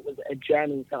me. It was a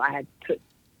journey. So I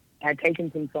had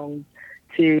taken some songs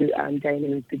to Dana,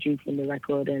 who's producing the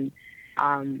record, and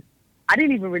I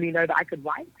didn't even really know that I could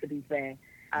write, to be fair.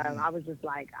 I was just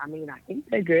like, I mean, I think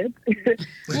they're good.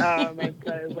 And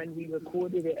so when we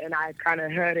recorded it, and I kind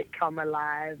of heard it come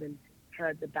alive and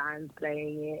heard the band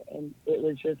playing it, and it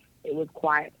was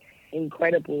quite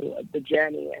incredible, the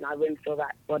journey. And I really feel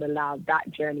that God allowed that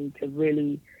journey to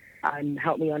really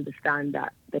help me understand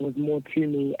that there was more to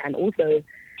me, and also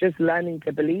just learning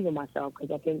to believe in myself,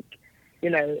 because I think, you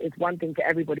know, it's one thing for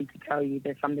everybody to tell you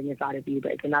there's something inside of you,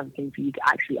 but it's another thing for you to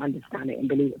actually understand it and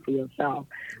believe it for yourself.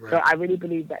 Right. So I really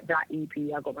believe that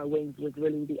EP, I Got My Wings, was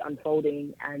really the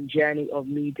unfolding and journey of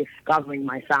me discovering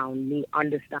my sound, me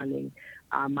understanding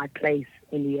my place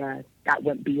in the earth that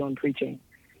went beyond preaching.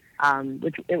 And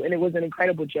it was an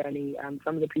incredible journey.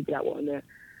 Some of the people that were on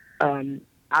the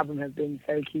album have been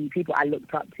so key. People I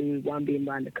looked up to, one being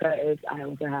Miranda Curtis. I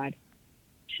also had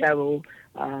Cheryl,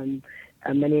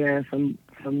 Menina from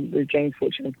the James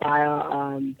Fortune Fire.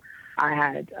 I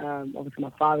had, obviously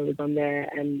my father was on there,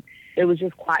 and it was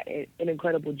just quite an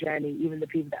incredible journey. Even the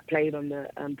people that played on the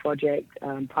project,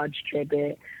 Pudge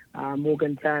Tribbett,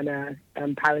 Morgan Turner,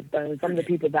 Paris Bones, some of the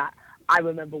people that I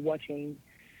remember watching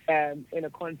in a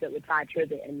concert with Ty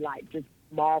Tribbett and like just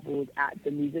marveled at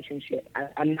the musicianship.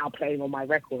 I'm now playing on my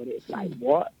record. It's like,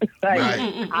 what? Like,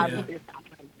 how did this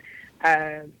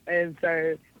happen? And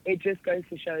so it just goes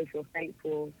to show, if you're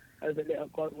faithful over little,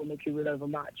 God will make you rule over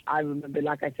much. I remember,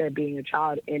 like I said, being a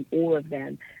child in all of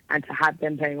them, and to have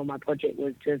them playing on my project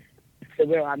was just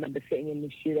surreal. I remember sitting in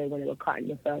the studio when they were cutting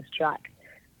the first track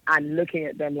and looking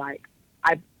at them like,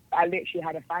 I literally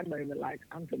had a fan moment, like,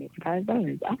 I'm the next Paris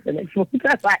Bones, I'm the next one.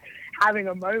 Like, having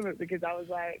a moment, because I was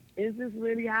like, is this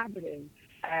really happening?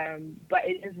 But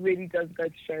it just really does go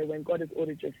to show, when God has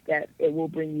ordered your steps, it will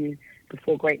bring you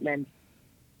before great men.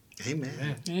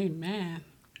 Amen. Amen.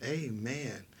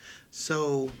 Amen.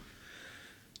 So,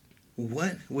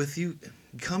 what, with you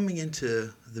coming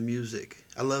into the music,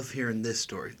 I love hearing this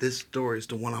story. This story is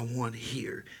the one I want to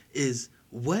hear.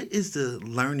 What is the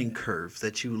learning curve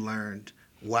that you learned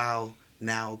while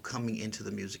now coming into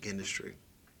the music industry?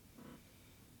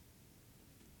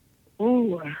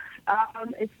 Ooh,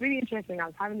 it's really interesting. I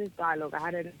was having this dialogue. I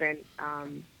had an event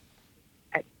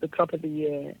at the top of the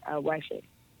year, worship,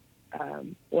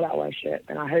 All Out Worship,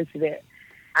 and I hosted it.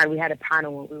 And we had a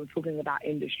panel, and we were talking about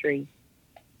industry.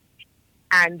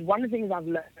 And one of the things I've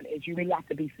learned is you really have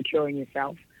to be secure in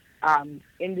yourself.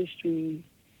 Industry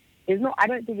is not, I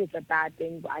don't think it's a bad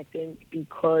thing, but I think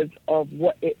because of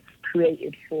what it's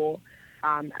created for,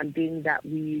 and being that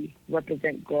we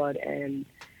represent God, and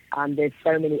there's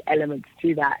so many elements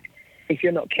to that, if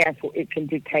you're not careful, it can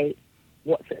dictate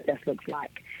what success looks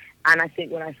like. And I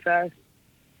think when I first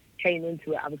came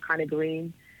into it, I was kind of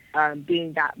green,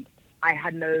 being that I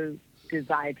had no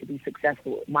desire to be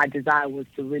successful. My desire was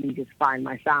to really just find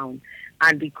my sound.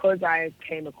 And because I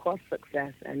came across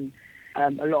success, and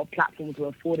a lot of platforms were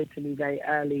afforded to me very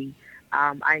early,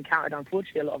 I encountered,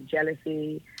 unfortunately, a lot of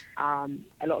jealousy,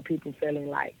 a lot of people feeling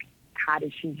like, how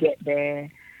did she get there?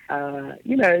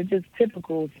 Just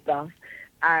typical stuff.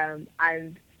 And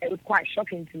it was quite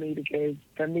shocking to me, because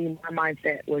for me, my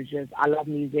mindset was just, I love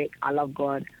music, I love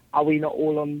God. Are we not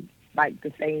all on like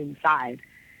the same side?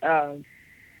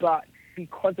 But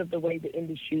because of the way the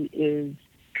industry is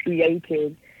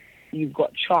created, you've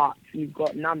got charts, you've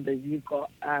got numbers, you've got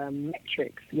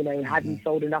metrics, have you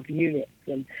sold enough units?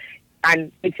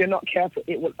 And if you're not careful,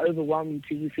 it will overwhelm you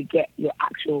till you forget your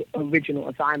actual original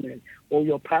assignment or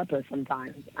your purpose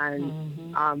sometimes.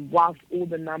 And whilst all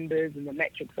the numbers and the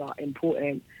metrics are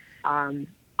important,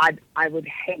 I would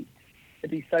hate to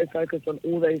be so focused on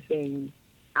all those things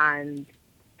and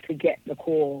forget the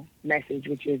core message,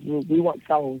 which is we want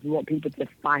souls. We want people to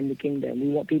find the kingdom. We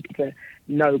want people to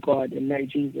know God and know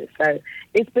Jesus. So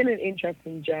it's been an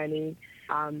interesting journey.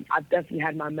 I've definitely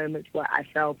had my moments where I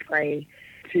fell prey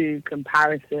to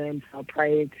comparison, fell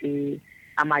prey to,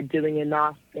 am I doing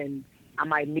enough, and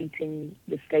am I meeting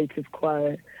the status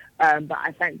quo? But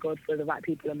I thank God for the right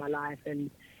people in my life,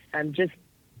 and just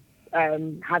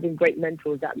having great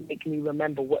mentors that make me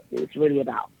remember what it's really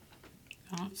about.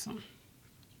 Awesome.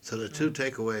 So the two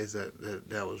takeaways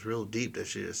that was real deep that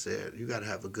she just said, you got to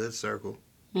have a good circle,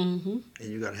 Mm-hmm.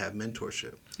 and you got to have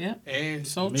mentorship. Yeah. And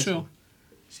So mental. true.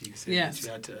 She said Yes. you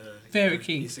got to Very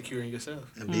key. be secure in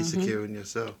yourself. And be secure in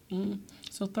yourself.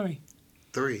 So 3.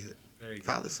 3, Very good.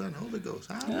 Father, Son, Holy Ghost.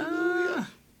 Hallelujah. Ah,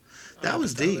 That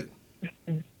was deep.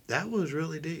 Apostolic. That was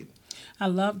really deep. I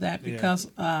love that because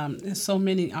there's so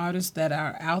many artists that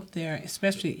are out there,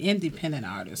 especially independent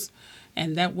artists.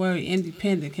 And that word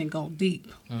independent can go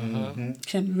deep,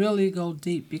 can really go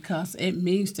deep because it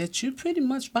means that you're pretty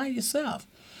much by yourself.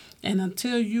 And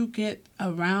until you get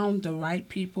around the right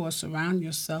people or surround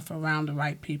yourself around the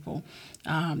right people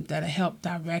that'll help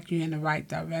direct you in the right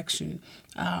direction,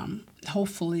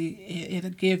 hopefully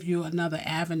it'll give you another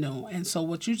avenue. And so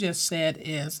what you just said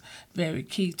is very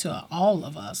key to all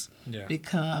of us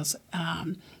because,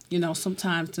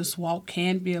 sometimes this walk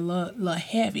can be a little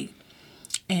heavy.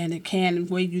 And it can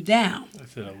weigh you down. I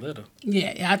said a little.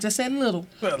 Yeah, I just said little.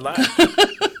 A lot.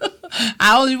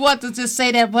 I only want to just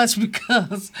say that much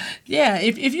because,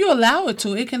 if you allow it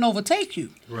to, it can overtake you.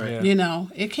 Right. Yeah.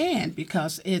 It can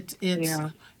because it's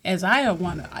as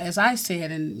I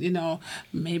said, and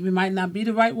maybe it might not be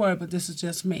the right word, but this is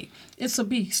just me. It's a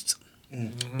beast.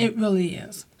 Mm-hmm. It really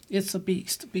is. It's a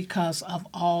beast because of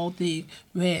all the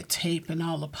red tape and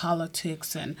all the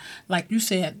politics. And like you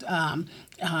said,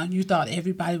 you thought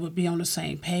everybody would be on the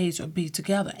same page or be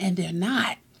together, and they're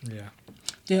not. Yeah.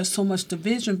 There's so much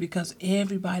division because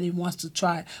everybody wants to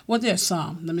try. Well, there's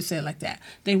some. Let me say it like that.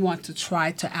 They want to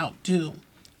try to outdo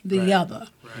the other.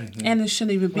 Right. And it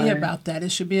shouldn't even be about that.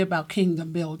 It should be about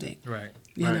kingdom building. Right.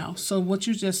 You know. So what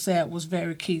you just said was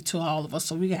very key to all of us.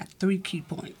 So we got 3 key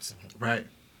points. Right.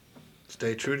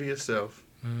 Stay true to yourself.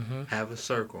 Have a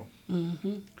circle.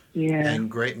 Yeah. And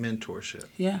great mentorship.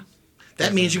 Yeah.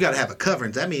 That means you got to have a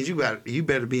covering. That means you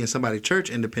better be in somebody's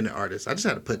church, independent artist. I just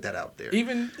had to put that out there.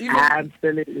 Even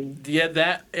Absolutely. yeah,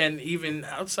 that, and even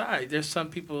outside, there's some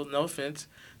people. No offense,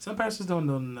 some pastors don't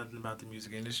know nothing about the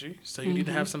music industry, so you need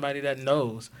to have somebody that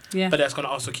knows. Yeah. But that's going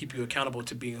to also keep you accountable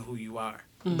to being who you are.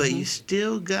 But you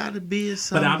still got to be in But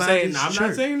somebody's I'm church.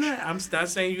 not saying that. I'm not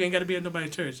saying you ain't got to be in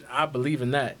nobody's church. I believe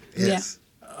in that. Yes.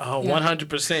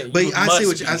 100%. But You I must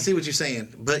see what you're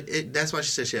saying. But that's why she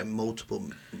said she had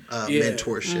multiple Yeah.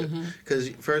 mentorship. Because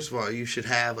first of all, you should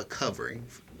have a covering.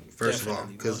 First Definitely, of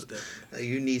all, because most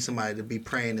you need somebody to be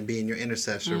praying and being your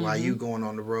intercessor while you going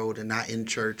on the road and not in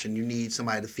church, and you need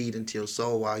somebody to feed into your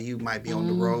soul while you might be on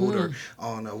the road or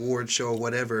on an award show or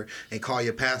whatever, and call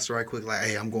your pastor right quick like,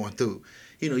 "Hey, I'm going through."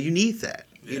 You need that.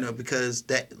 Because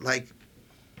that, like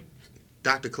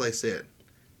Dr. Clay said,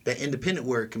 that independent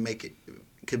work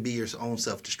could be your own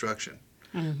self-destruction.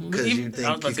 Because you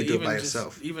think you can do it by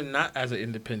yourself. Even not as an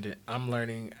independent, I'm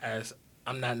learning as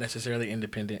I'm not necessarily an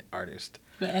independent artist.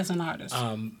 But as an artist.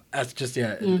 As just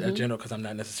a general, because I'm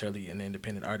not necessarily an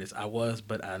independent artist. I was,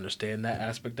 but I understand that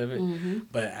aspect of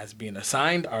it. But as being a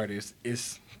signed artist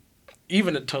is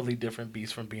even a totally different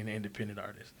beast from being an independent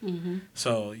artist.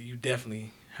 So you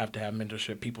definitely have to have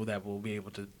mentorship, people that will be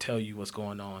able to tell you what's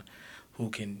going on, who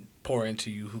can pour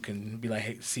into you, who can be like,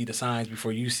 hey, see the signs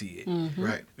before you see it.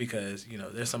 Right. Because,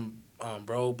 there's some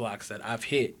roadblocks that I've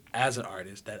hit as an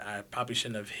artist that I probably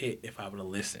shouldn't have hit if I would have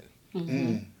listened.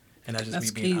 And that's just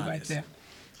That's me being key honest. right there.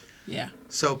 Yeah.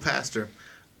 So, Pastor,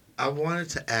 I wanted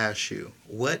to ask you,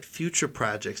 what future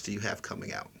projects do you have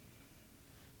coming out?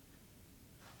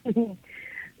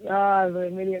 Oh, the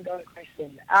 $1 million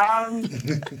question.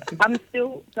 I'm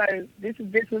still, so this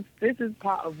is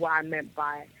part of what I meant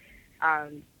by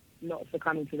not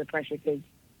succumbing to the pressure, because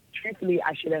truthfully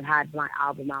I should have had my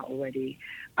album out already.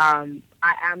 I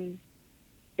am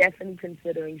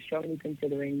definitely strongly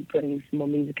considering putting some more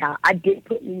music out. I did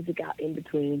put music out in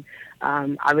between.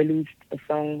 I released a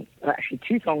song, actually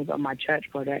 2 songs on my church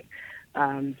project.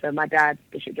 So my dad,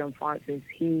 Bishop John Francis,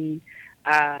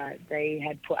 they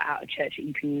had put out a church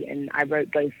EP, and I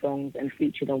wrote those songs and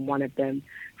featured on one of them.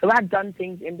 So I've done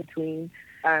things in between,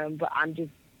 but I'm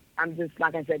just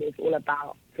like I said, it's all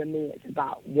about, for me, it's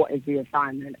about what is the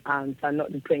assignment. So I'm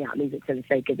not just putting out music for the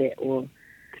sake of it or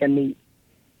to meet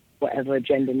whatever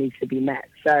agenda needs to be met.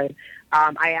 So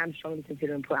I am strongly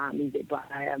considering putting out music, but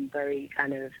I am very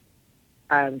kind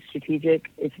of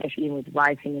strategic, especially even with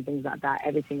writing and things like that.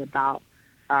 Everything about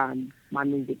my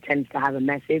music tends to have a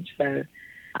message. So,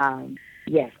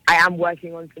 yes, I am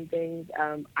working on some things.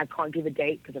 I can't give a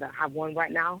date because I don't have one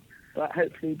right now, but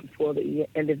hopefully before the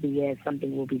end of the year,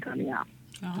 something will be coming out.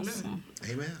 Awesome.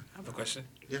 Amen. I have a question.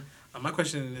 Yeah. My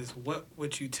question is, what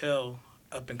would you tell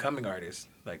up-and-coming artists?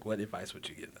 Like, what advice would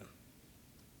you give them?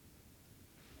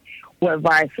 What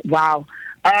advice? Wow.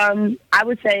 I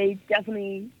would say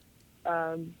definitely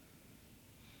know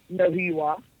who you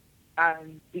are,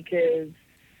 because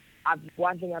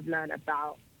one thing I've learned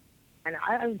about, and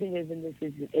I don't think even this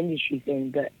is an industry thing,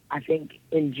 but I think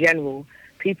in general,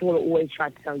 people will always try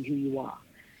to tell you who you are.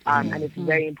 And it's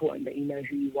very important that you know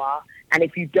who you are. And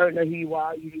if you don't know who you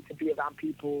are, you need to be around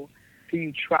people who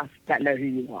you trust that know who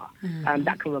you are,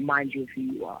 that can remind you of who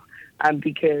you are.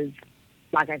 Because,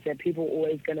 like I said, people are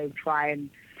always going to try and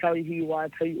tell you who you are,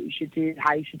 tell you what you should do,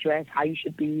 how you should dress, how you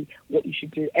should be, what you should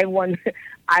do. Everyone,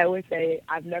 I always say,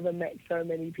 I've never met so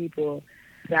many people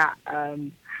that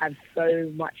have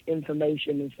so much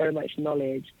information and so much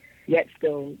knowledge, yet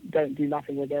still don't do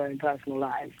nothing with their own personal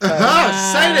lives. So, Say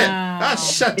that.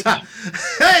 Shut up.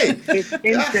 Hey, it's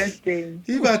interesting.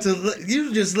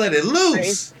 You just let it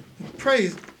loose.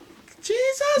 Praise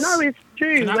Jesus. No, it's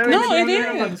true. No, it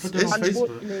is.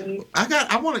 Unfortunately,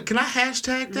 Can I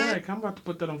hashtag that? Right, I'm about to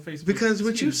put that on Facebook. Because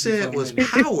what you said was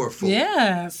powerful.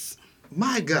 Yes.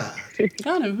 My God.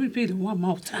 Gotta repeat it one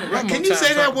more time. Right, can you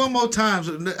say that one more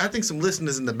time? I think some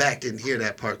listeners in the back didn't hear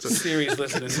that part. So. Serious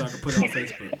listeners, so I can put it on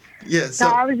Facebook. Yeah, so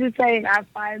I was just saying, I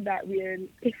find that we're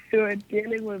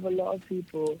dealing with a lot of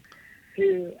people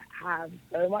who have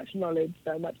so much knowledge,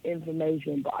 so much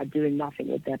information, but are doing nothing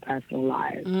with their personal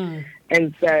lives.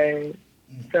 And so,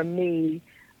 for me,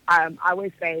 I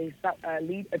always say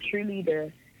a true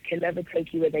leader can never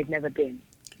take you where they've never been.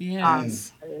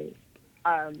 Yes.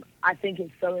 I think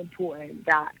it's so important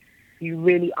that you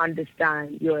really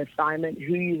understand your assignment,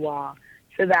 who you are,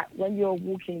 so that when you're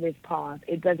walking this path,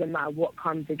 it doesn't matter what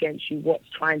comes against you, what's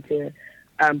trying to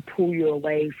pull you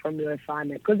away from your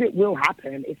assignment, because it will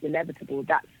happen. It's inevitable.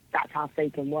 That's how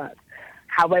Satan works.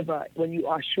 However, when you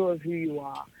are sure of who you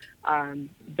are,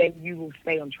 then you will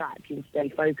stay on track. You will stay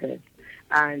focused.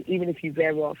 And even if you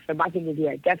veer off, so my thing is,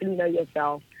 definitely know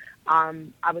yourself.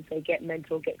 I would say get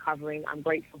mentor, get covering. I'm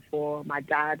grateful for my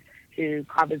dad who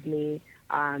covers me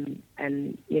and,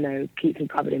 keeps me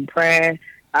covered in prayer.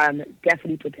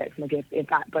 Definitely protects my gifts. In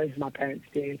fact, both of my parents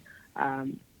do.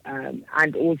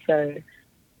 And also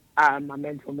my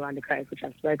mentor, Miranda Curtis, which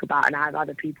I spoke about. And I have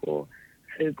other people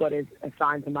who God has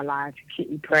assigned to my life to keep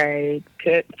me prayed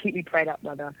up,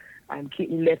 keep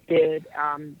me lifted.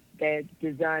 They're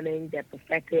discerning, they're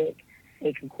prophetic.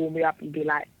 They can call me up and be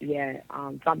like,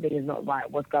 something is not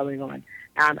right. What's going on?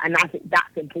 And I think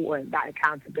that's important, that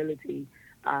accountability.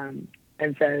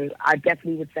 And so I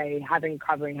definitely would say having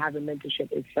covering, having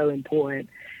mentorship is so important.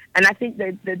 And I think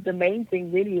the main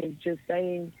thing really is just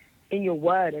saying in your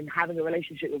word and having a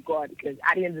relationship with God, because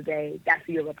at the end of the day, that's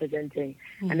who you're representing.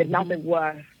 And there's nothing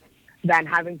worse than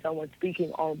having someone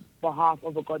speaking on behalf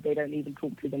of a God they don't even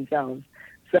talk to themselves.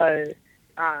 So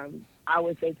I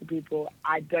would say to people,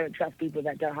 I don't trust people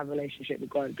that don't have a relationship with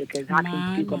God, because how can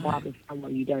you speak on behalf of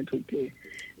someone you don't talk to?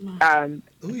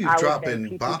 You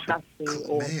dropping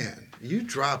man. You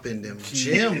dropping them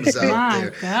gems out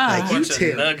there. God. Like you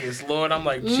tell nuggets, Lord. I'm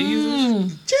like,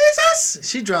 Jesus. Jesus.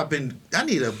 She dropping, I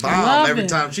need a bomb Love every it.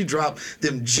 time she drop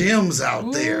them gems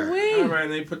out there. All right,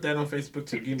 they put that on Facebook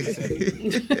too. Give me a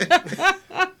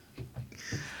second.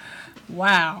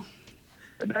 Wow.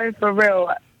 No, for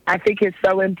real. I think it's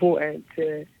so important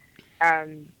to,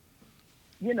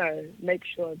 make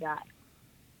sure that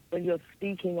when you're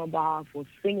speaking on behalf or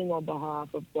singing on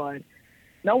behalf of God,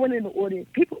 no one in the audience,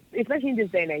 people, especially in this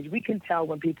day and age, we can tell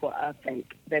when people are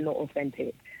fake, they're not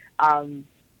authentic.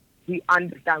 We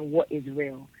understand what is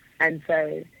real. And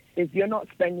so if you're not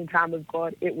spending time with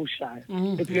God, it will show.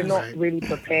 If you're not really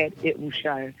prepared, it will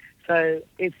show. So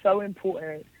it's so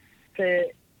important to,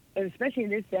 especially in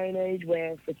this day and age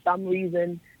where for some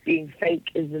reason being fake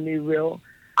is the new real,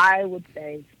 I would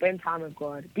say spend time with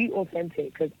God, be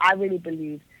authentic, because I really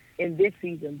believe in this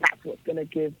season that's what's going to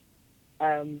give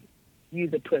you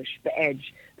the push, the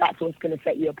edge. That's what's going to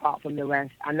set you apart from the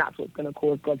rest, and that's what's going to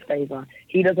cause God's favor.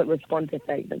 He doesn't respond to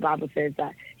fake. The Bible says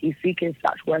that He's seeking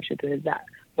such worshipers that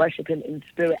worship Him in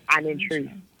spirit and in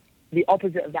truth. The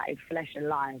opposite of that is flesh and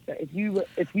lies. So if you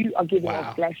are giving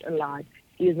Him flesh and lies,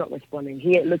 He is not responding.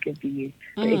 He ain't looking for you.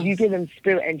 But if you give Him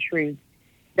spirit and truth,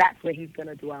 that's where He's going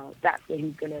to dwell. That's where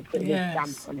He's going to put His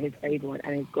stamp on His favor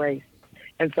and His grace.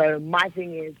 And so my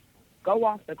thing is, go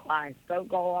after Christ. Don't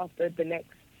go after the next,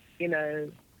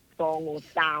 song or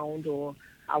sound or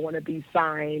I want to be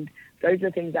signed. Those are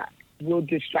things that will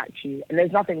distract you. And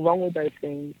there's nothing wrong with those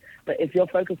things. But if you're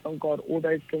focused on God, all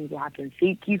those things will happen.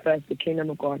 Seek ye first the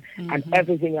kingdom of God, and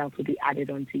everything else will be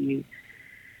added onto you.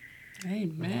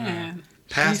 Amen.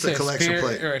 Pass the collection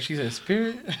plate. Or she said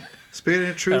spirit. Spirit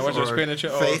and truth, or spirit and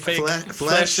truth, faith, fake,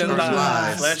 flesh and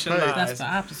lies. Flesh and lies. That's the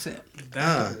opposite.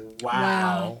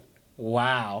 Wow.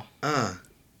 Wow.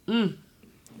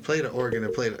 Play the organ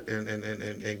and play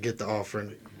and get the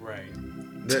offering. Right.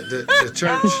 The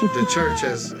church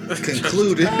has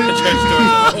concluded.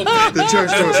 The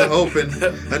church doors are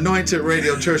open. Anointed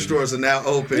Radio church doors are now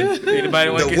open. Anybody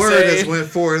want to The get word has saved? went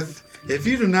forth. If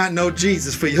you do not know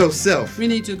Jesus for yourself, We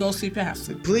need to go see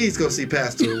Pastor. please go see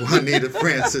Pastor Juanita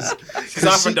Francis. She's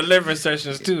offering deliverance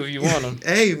sessions too if you want them.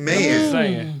 Amen.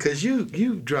 Saying. Because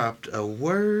you dropped a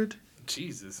word.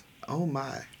 Jesus. Oh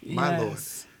my Lord.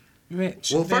 Yes.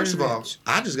 Rich. Well, very first of all, rich.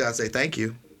 I just gotta say thank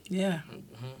you. Yeah.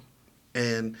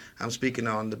 And I'm speaking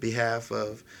on the behalf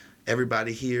of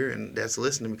everybody here and that's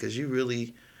listening because you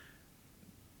really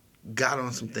got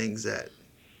on some things that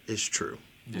is true.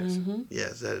 Yes.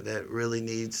 Yes, that really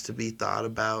needs to be thought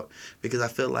about because I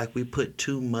feel like we put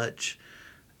too much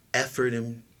effort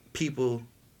in people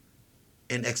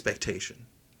in expectation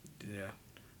Yeah.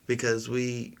 because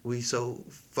we so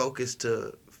focused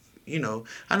to, I know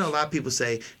a lot of people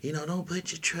say, don't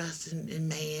put your trust in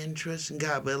man, trust in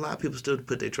God. But a lot of people still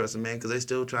put their trust in man because they're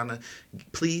still trying to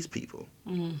please people.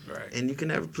 Right. And you can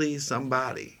never please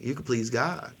somebody. You can please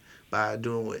God by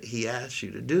doing what he asks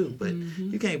you to do. But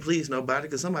you can't please nobody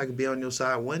because somebody could be on your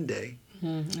side one day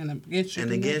And against you.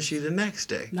 and against you the next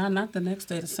day. No, not the next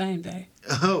day, the same day.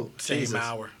 Oh, Same Jesus.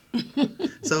 hour.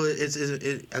 So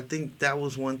I think that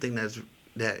was one thing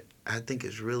that I think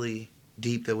is really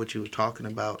deep that what you were talking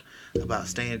about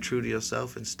staying true to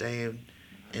yourself and staying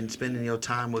and spending your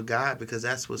time with God because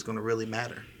that's what's going to really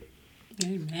matter.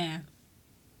 Amen.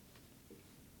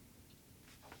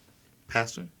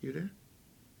 Pastor, you there?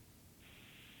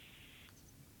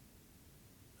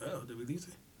 Oh, did we lose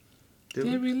it?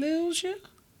 Did we lose you?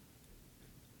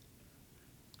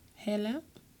 Hello?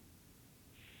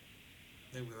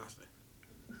 Maybe we lost it.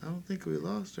 I don't think we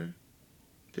lost her.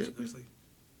 Did we? Sleep.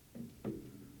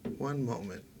 One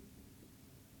moment.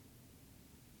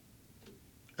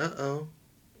 Uh-oh.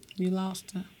 You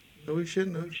lost her. No, we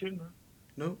shouldn't have.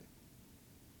 Nope.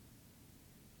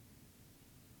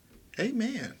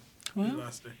 Amen. We Well,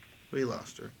 lost it. We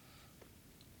lost her.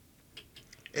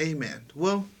 Amen.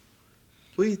 Well,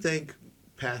 we thank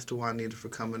Pastor Juanita for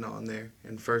coming on there.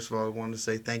 And first of all, I want to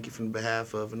say thank you from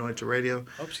behalf of Anointed Radio.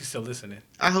 Hope she's still listening.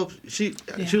 I hope she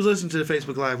was listening to the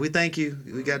Facebook Live. We thank you.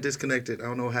 We got disconnected. I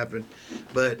don't know what happened.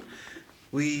 But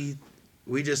we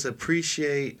just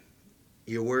appreciate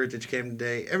your word that you came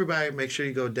today. Everybody, make sure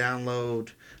you go download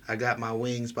I Got My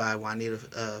Wings by Juanita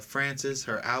Francis,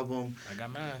 her album. I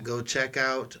got mine. Go check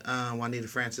out Juanita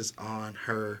Francis on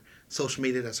her social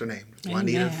media. That's her name, Amen.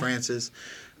 Juanita Francis.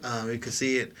 You can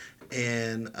see it.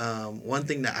 And one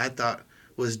thing that I thought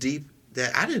was deep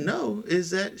that I didn't know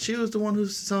is that she was the one who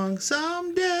sung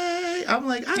 "Someday." I'm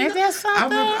like, Ain't that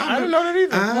something? I didn't know that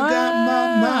either. I got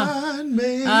my mind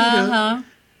made up,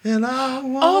 and I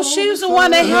want. Oh, she was the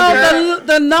one that held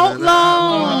the note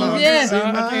long. Yeah,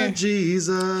 Yeah. my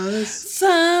Jesus.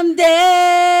 Someday.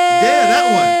 Yeah, that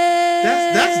one.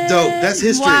 That's dope. That's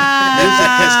history.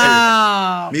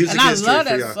 Wow. Music And history I love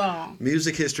for that y'all. song.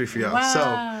 Music history for y'all. Wow.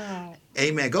 So,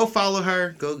 amen. Go follow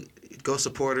her. Go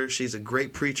support her. She's a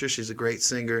great preacher. She's a great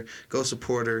singer. Go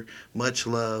support her. Much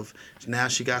love. Now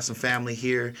she got some family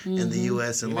here in the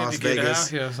U.S. and We need Las to get her Vegas. out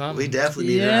here or something. We definitely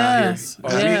need her out Yes. here.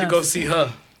 Oh, we need to go see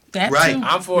her. That Right. too.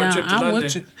 I'm for a trip to I'm London.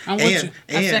 with you. I'm with you.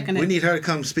 I second And we it. need her to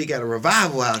come speak at a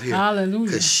revival out here. Hallelujah.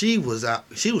 Because she was out.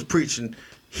 She was preaching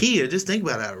here. Just think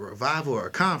about it, at a revival or a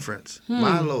conference.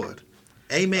 My Lord.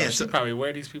 Amen. She So, probably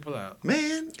wear these people out.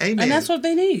 man, amen. And that's what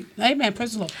they need. Amen.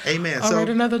 Praise the Lord. Amen. All So,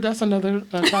 right, that's another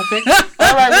topic.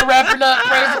 All right, we're wrapping up.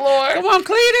 Praise the Lord. Come on,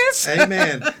 Cletus.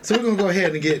 amen. So we're going to go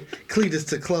ahead and get Cletus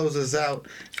to close us out.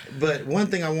 But one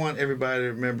thing I want everybody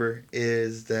to remember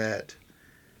is that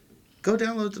go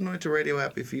download the Anointed Radio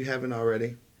app if you haven't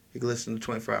already. You can listen to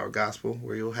 24-Hour Gospel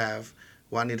where you'll have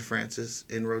Juanita Francis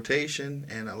in rotation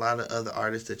and a lot of other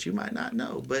artists that you might not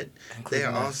know. But they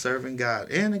are all serving God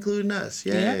and including us.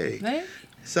 Yay. Yeah. Hey.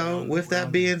 So with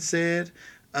that being said,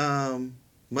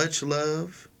 much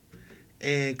love.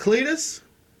 And Cletus.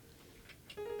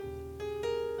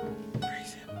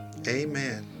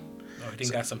 Amen. Oh, he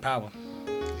got some power.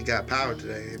 You got power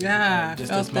today. Yeah.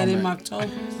 Just Felt this that in my moment. toe.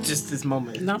 Just this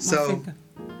moment. Not my So- finger.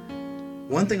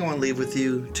 One thing I want to leave with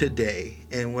you today,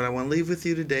 and what I want to leave with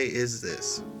you today is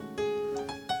this.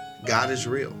 God is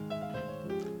real.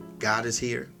 God is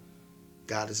here.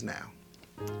 God is now.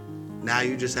 Now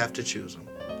you just have to choose him.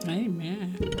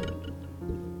 Amen.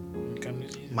 Come to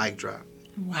Jesus. Mic drop.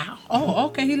 Wow. Oh,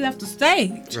 okay. He left the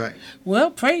stage. Right.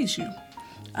 Well, praise you.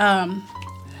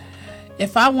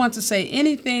 If I want to say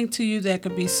anything to you that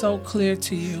could be so clear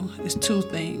to you, it's two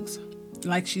things.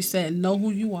 Like she said, know who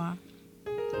you are.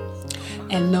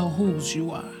 and know whose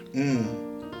you are.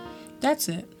 That's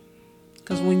it.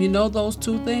 Because when you know those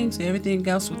two things, everything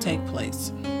else will take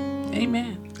place.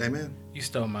 Amen. Amen. You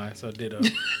stole mine, so ditto.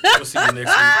 We'll see you next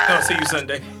week. I'll see you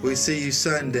Sunday. We see you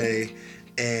Sunday,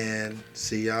 and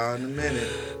see y'all in a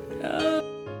minute.